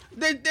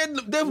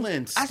 They're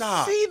Lynn, I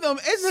stop. see them.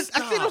 I see them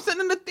Stop.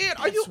 sitting in the theater.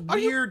 That's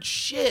weird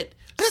shit.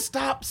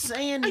 Stop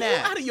saying Are you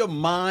that. out of your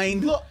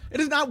mind? Look. It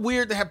is not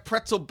weird to have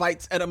pretzel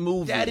bites at a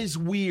movie. That is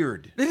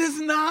weird. It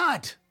is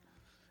not.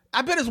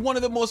 I bet it's one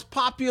of the most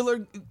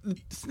popular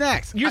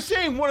snacks. You're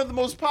saying one of the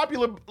most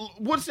popular.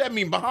 What's that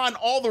mean? Behind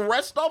all the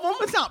rest of them?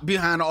 It's not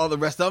behind all the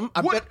rest of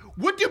them.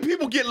 What do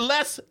people get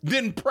less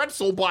than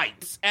pretzel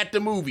bites at the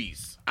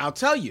movies? I'll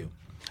tell you.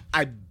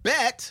 I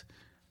bet.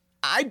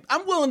 I'm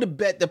willing to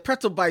bet that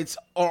pretzel bites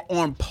are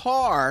on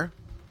par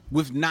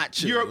with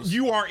nachos.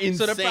 You are insane.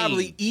 So they're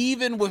probably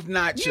even with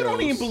nachos. You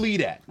don't even believe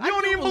that. You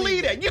don't even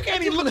believe that. You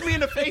can't even look me in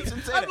the face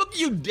and say I that. look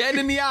you dead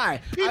in the eye.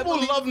 People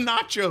love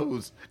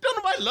nachos. Don't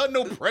nobody love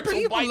no pretzel bites.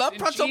 People love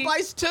and pretzel cheese.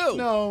 bites too.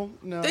 No.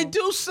 They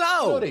do so.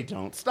 No, they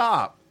don't.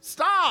 Stop.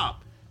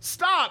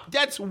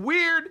 That's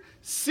weird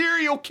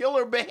serial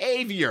killer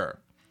behavior.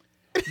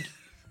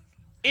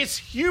 It's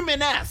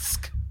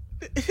human-esque.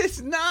 It's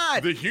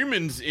not. The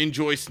humans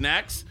enjoy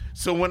snacks,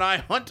 so when I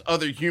hunt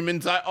other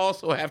humans, I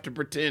also have to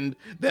pretend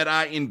that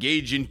I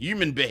engage in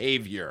human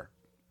behavior.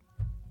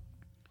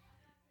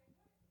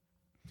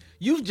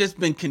 You've just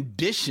been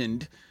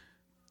conditioned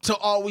to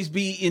always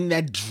be in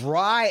that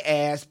dry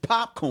ass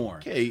popcorn.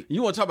 Okay.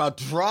 You want to talk about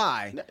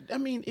dry? I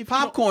mean, if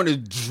Popcorn is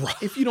dry.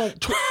 if you don't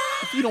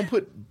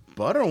put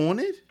butter on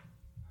it,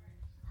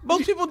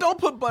 Most people don't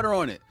put butter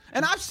on it.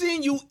 And I've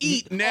seen you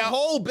eat a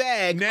whole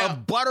bag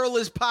of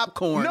butterless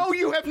popcorn. no,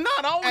 you have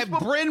not. I always At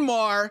put, Bryn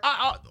Mawr.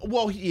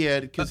 well,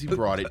 yeah, because he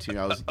brought it to me.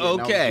 I was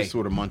Okay. just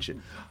sort of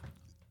munching.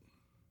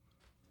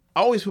 I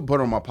always put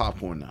butter on my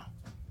popcorn now.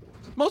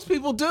 Most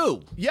people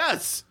do.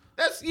 Yes,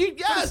 that's But it's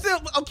yes.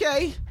 still,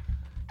 okay.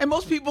 And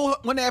most people,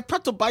 when they have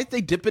pretzel bites,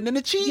 they dip it in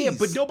the cheese. Yeah,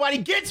 but nobody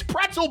gets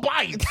pretzel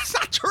bites. That's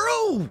not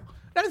true.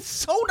 That is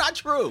so not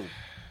true.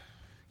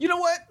 You know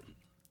what?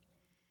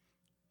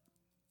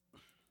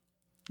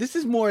 This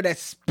is more of that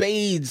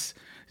Spades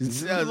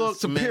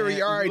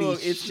superiority. Look,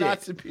 it's shit.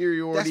 not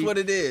superiority. That's what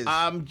it is.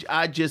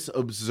 I just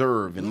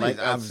observe, and like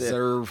I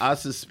Observe. said, I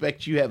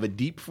suspect you have a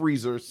deep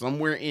freezer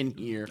somewhere in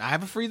here, I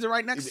have a freezer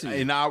right next to you.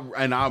 and I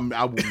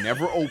will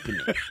never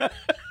open it.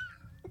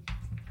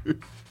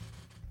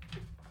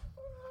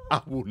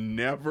 I will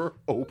never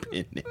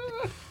open it.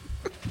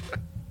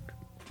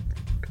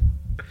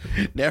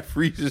 That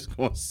freezer's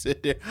gonna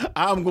sit there.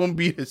 I'm gonna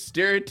be the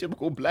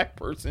stereotypical black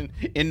person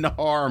in the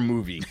horror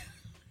movie.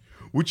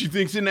 What you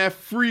think's in that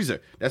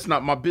freezer? That's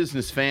not my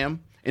business,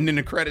 fam. And then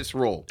the credits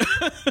roll.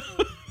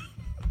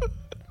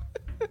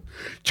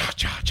 Cha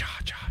cha cha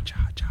cha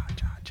cha cha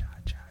cha cha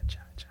cha cha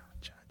cha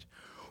cha.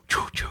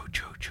 Choo choo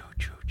choo choo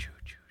choo choo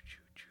choo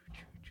choo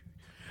choo choo.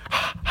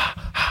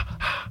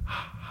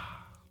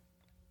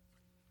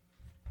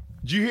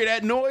 Did you hear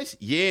that noise?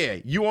 Yeah.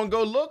 You want to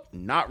go look?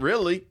 Not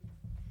really.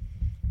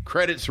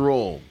 Credits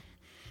roll.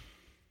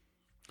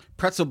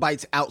 Pretzel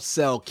bites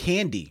outsell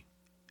candy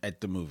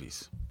at the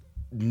movies.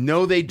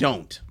 No, they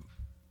don't.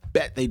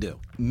 Bet they do.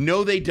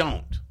 No, they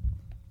don't.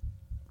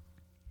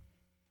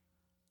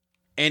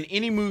 And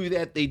any movie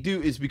that they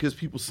do is because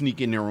people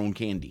sneak in their own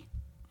candy.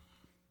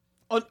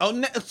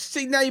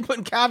 See, now you're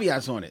putting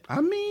caveats on it.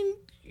 I mean,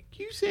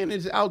 you saying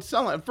it's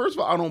outselling. First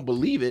of all, I don't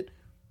believe it.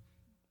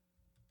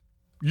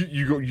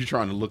 You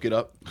trying to look it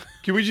up?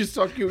 Can we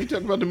talk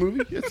about the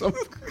movie? Yes, I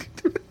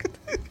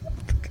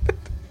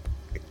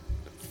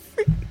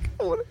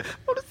want to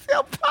see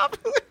how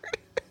popular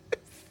it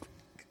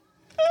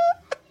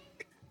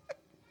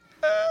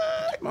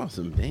is. about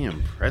some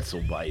damn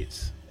pretzel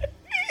bites.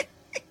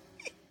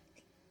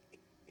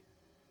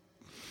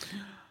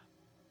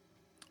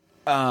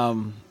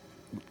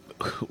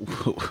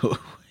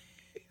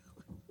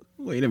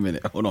 Wait a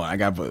minute. Hold on. I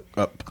got to put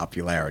up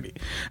popularity.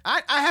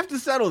 I have to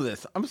settle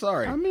this. I'm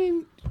sorry. I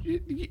mean,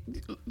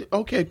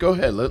 okay, go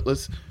ahead.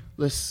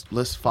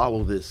 Let's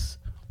follow this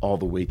all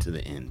the way to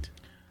the end.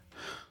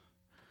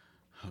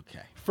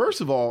 Okay.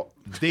 First of all,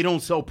 they don't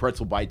sell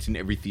pretzel bites in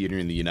every theater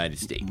in the United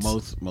States.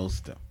 Most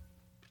of them.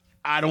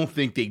 I don't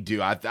think they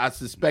do. I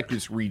suspect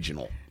it's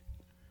regional.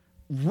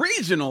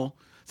 Regional?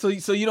 So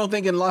you don't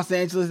think in Los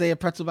Angeles they have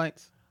pretzel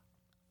bites?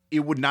 It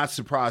would not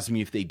surprise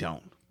me if they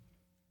don't.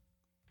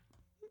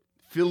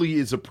 Philly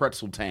is a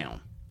pretzel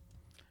town.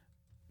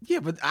 Yeah,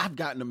 but I've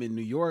gotten them in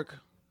New York.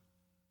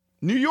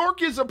 New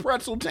York is a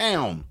pretzel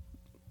town.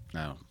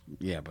 No.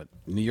 Yeah, but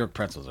New York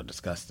pretzels are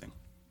disgusting.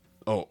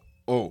 Oh.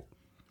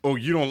 Oh,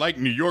 you don't like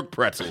New York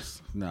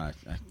pretzels? No,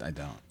 I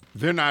don't.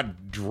 They're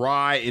not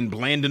dry and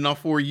bland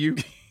enough for you?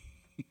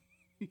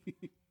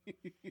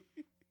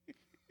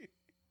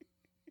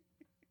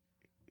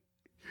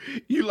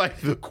 You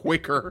like the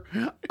quicker,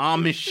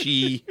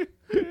 Amishy,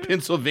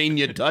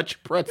 Pennsylvania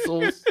Dutch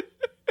pretzels?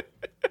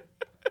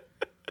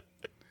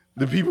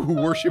 The people who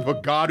worship a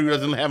god who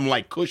doesn't have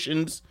like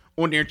cushions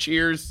on their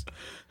chairs?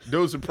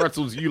 Those are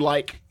pretzels you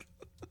like?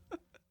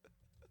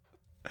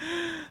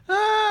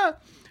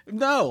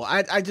 No,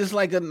 I just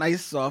like a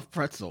nice soft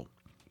pretzel.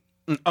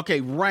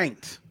 Okay,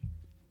 ranked.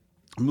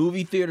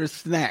 Movie theater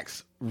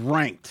snacks,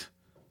 ranked.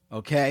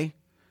 Okay,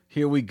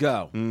 here we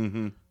go.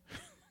 Mm-hmm.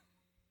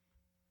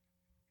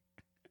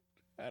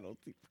 I don't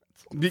think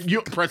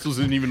pretzels. Pretzels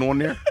isn't even on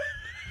there.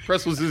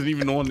 Pretzels isn't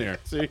even on there.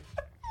 See?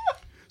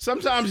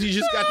 Sometimes you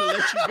just got to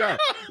let you go.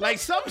 Like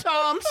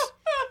sometimes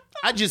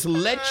I just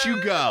let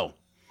you go.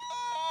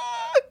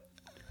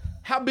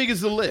 How big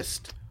is the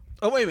list?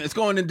 Oh, wait a minute. It's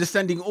going in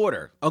descending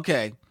order.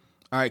 Okay.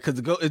 All right, because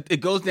it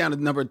goes down to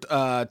number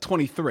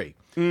 23.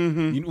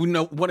 Mm-hmm. You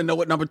want to know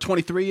what number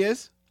 23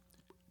 is?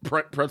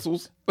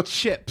 Pretzels?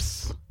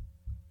 Chips.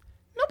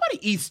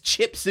 Nobody eats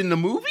chips in the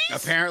movies.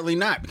 Apparently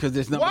not, because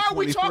there's number 23. Why are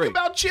we talking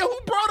about chips? Who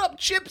brought up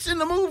chips in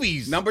the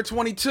movies? Number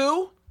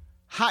 22,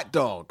 hot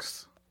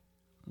dogs.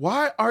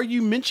 Why are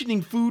you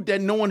mentioning food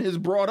that no one has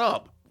brought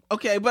up?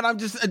 Okay, but I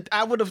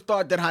would have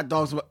thought that hot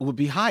dogs would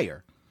be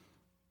higher.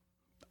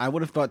 I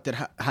would have thought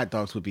that hot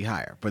dogs would be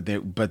higher, but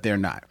they're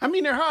not. I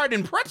mean, they're higher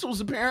than pretzels,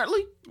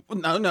 apparently.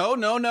 No.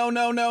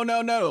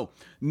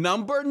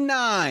 Number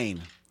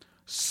 9,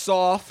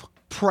 soft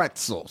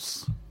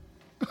pretzels.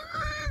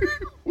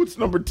 What's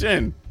number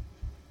 10?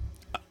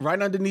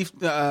 Right underneath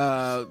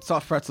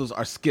soft pretzels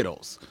are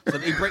Skittles. So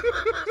they break.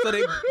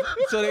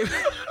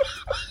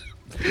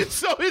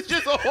 So it's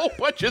just a whole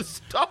bunch of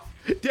stuff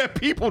that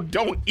people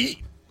don't eat.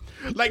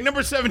 Like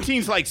number 17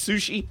 is like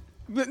sushi.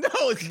 No,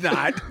 it's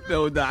not.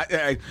 No, not.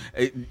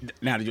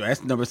 Now that you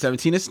ask, number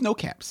 17 is snow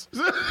caps.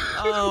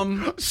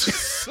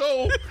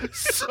 So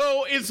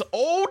it's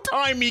old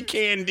timey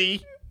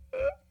candy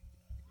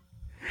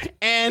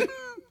and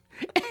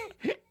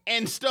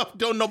stuff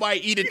don't nobody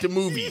eat at the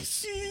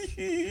movies.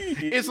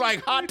 It's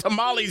like hot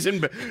tamales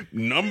and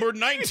number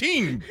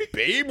 19,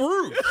 Babe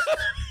Ruth.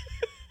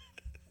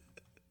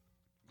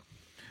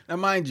 Now,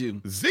 mind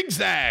you,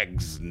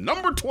 Zigzags,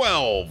 number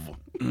 12.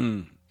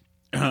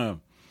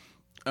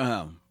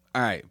 All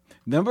right.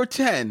 Number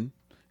 10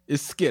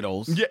 is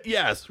Skittles.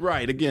 Yes,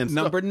 right. Again,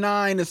 Number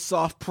 9 is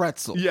soft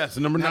pretzels. Yes,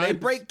 number 9. Now, they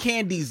break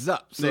candies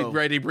up. So,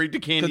 they break the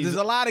candies. Because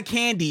there's a lot of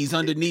candies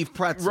underneath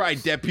pretzels. Right,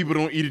 that people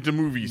don't eat at the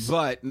movies.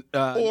 But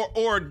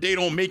or they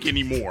don't make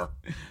anymore.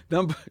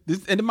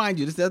 And mind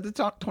you, this is the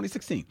top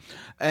 2016.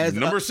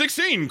 Number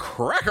 16,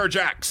 Cracker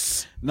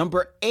Jacks.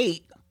 Number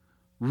 8,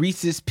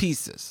 Reese's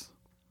Pieces.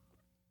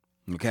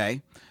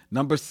 Okay.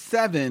 Number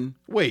 7.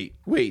 Wait.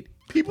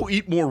 People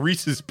eat more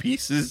Reese's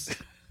Pieces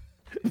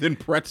than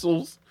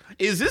pretzels?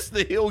 Is this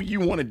the hill you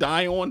want to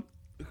die on?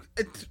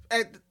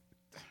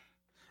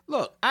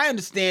 Look, I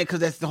understand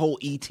because that's the whole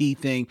ET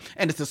thing,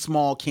 and it's a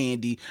small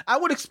candy. I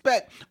would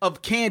expect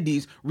of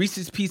candies,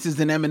 Reese's Pieces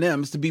and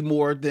M&Ms to be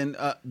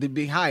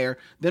higher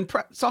than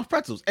soft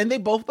pretzels, and they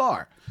both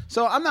are.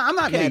 So I'm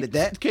not mad at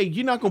that. Okay,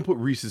 you're not gonna put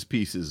Reese's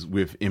Pieces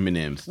with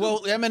M&Ms.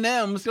 Well,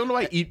 M&Ms. Don't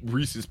nobody eat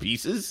Reese's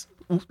Pieces?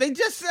 They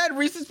just said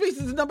Reese's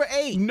Pieces is number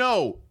 8.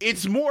 No,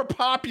 it's more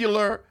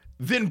popular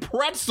than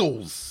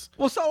pretzels.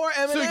 Well, so are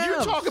M&Ms. So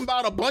you're talking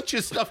about a bunch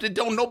of stuff that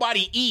don't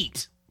nobody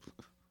eat.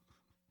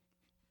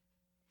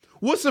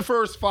 What's the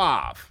first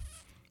 5?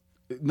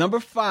 Number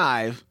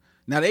 5.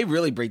 Now they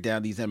really break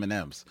down these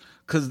M&Ms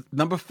because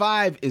number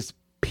 5 is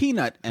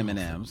peanut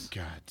M&Ms. For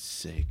God's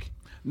sake.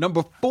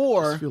 Number I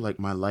 4. feel like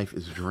my life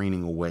is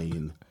draining away.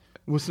 And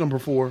what's number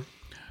 4?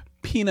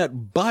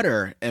 Peanut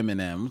butter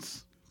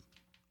M&Ms.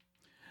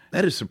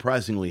 That is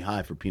surprisingly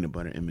high for peanut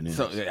butter M&Ms.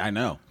 So I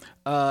know.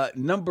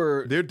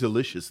 They're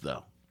delicious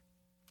though.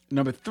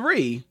 Number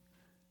 3,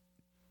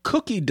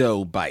 cookie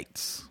dough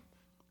bites.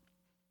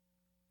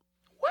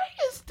 Where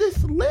is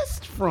this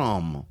list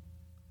from?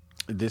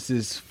 This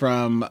is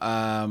from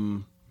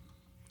the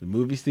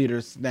movie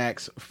theater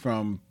snacks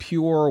from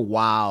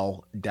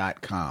purewow.com.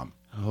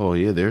 Oh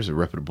yeah, there's a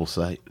reputable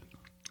site.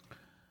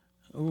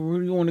 Where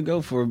do you want to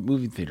go for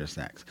movie theater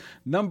snacks?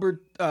 Nowhere,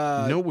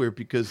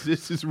 because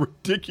this is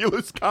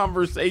ridiculous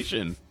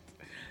conversation.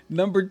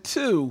 Number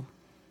 2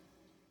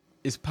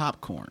 is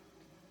popcorn.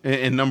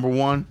 And number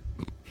 1,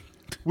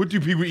 what do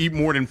people eat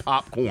more than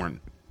popcorn?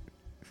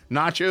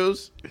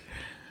 Nachos?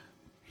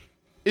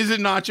 Is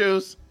it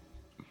nachos?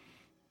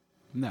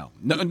 No.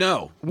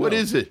 What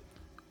is it?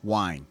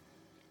 Wine.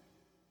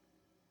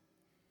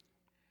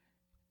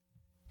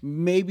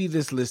 Maybe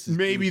this list is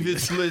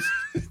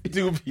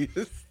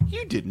dubious.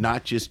 You did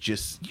not you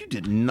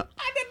did not.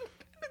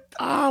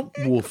 I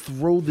will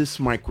throw this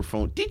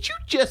microphone. Did you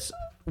just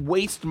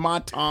waste my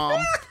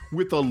time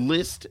with a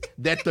list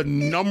that the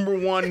number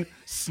 1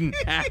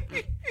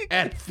 snack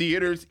at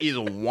theaters is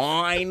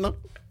wine?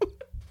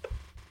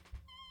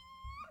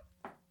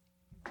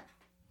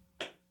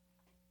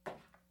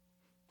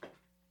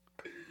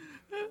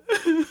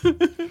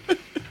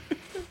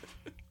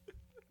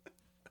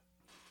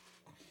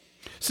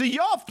 So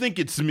y'all think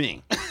it's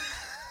me.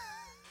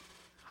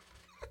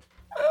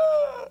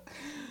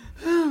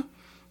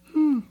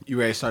 You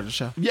ready to start the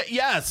show?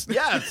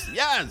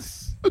 Yes.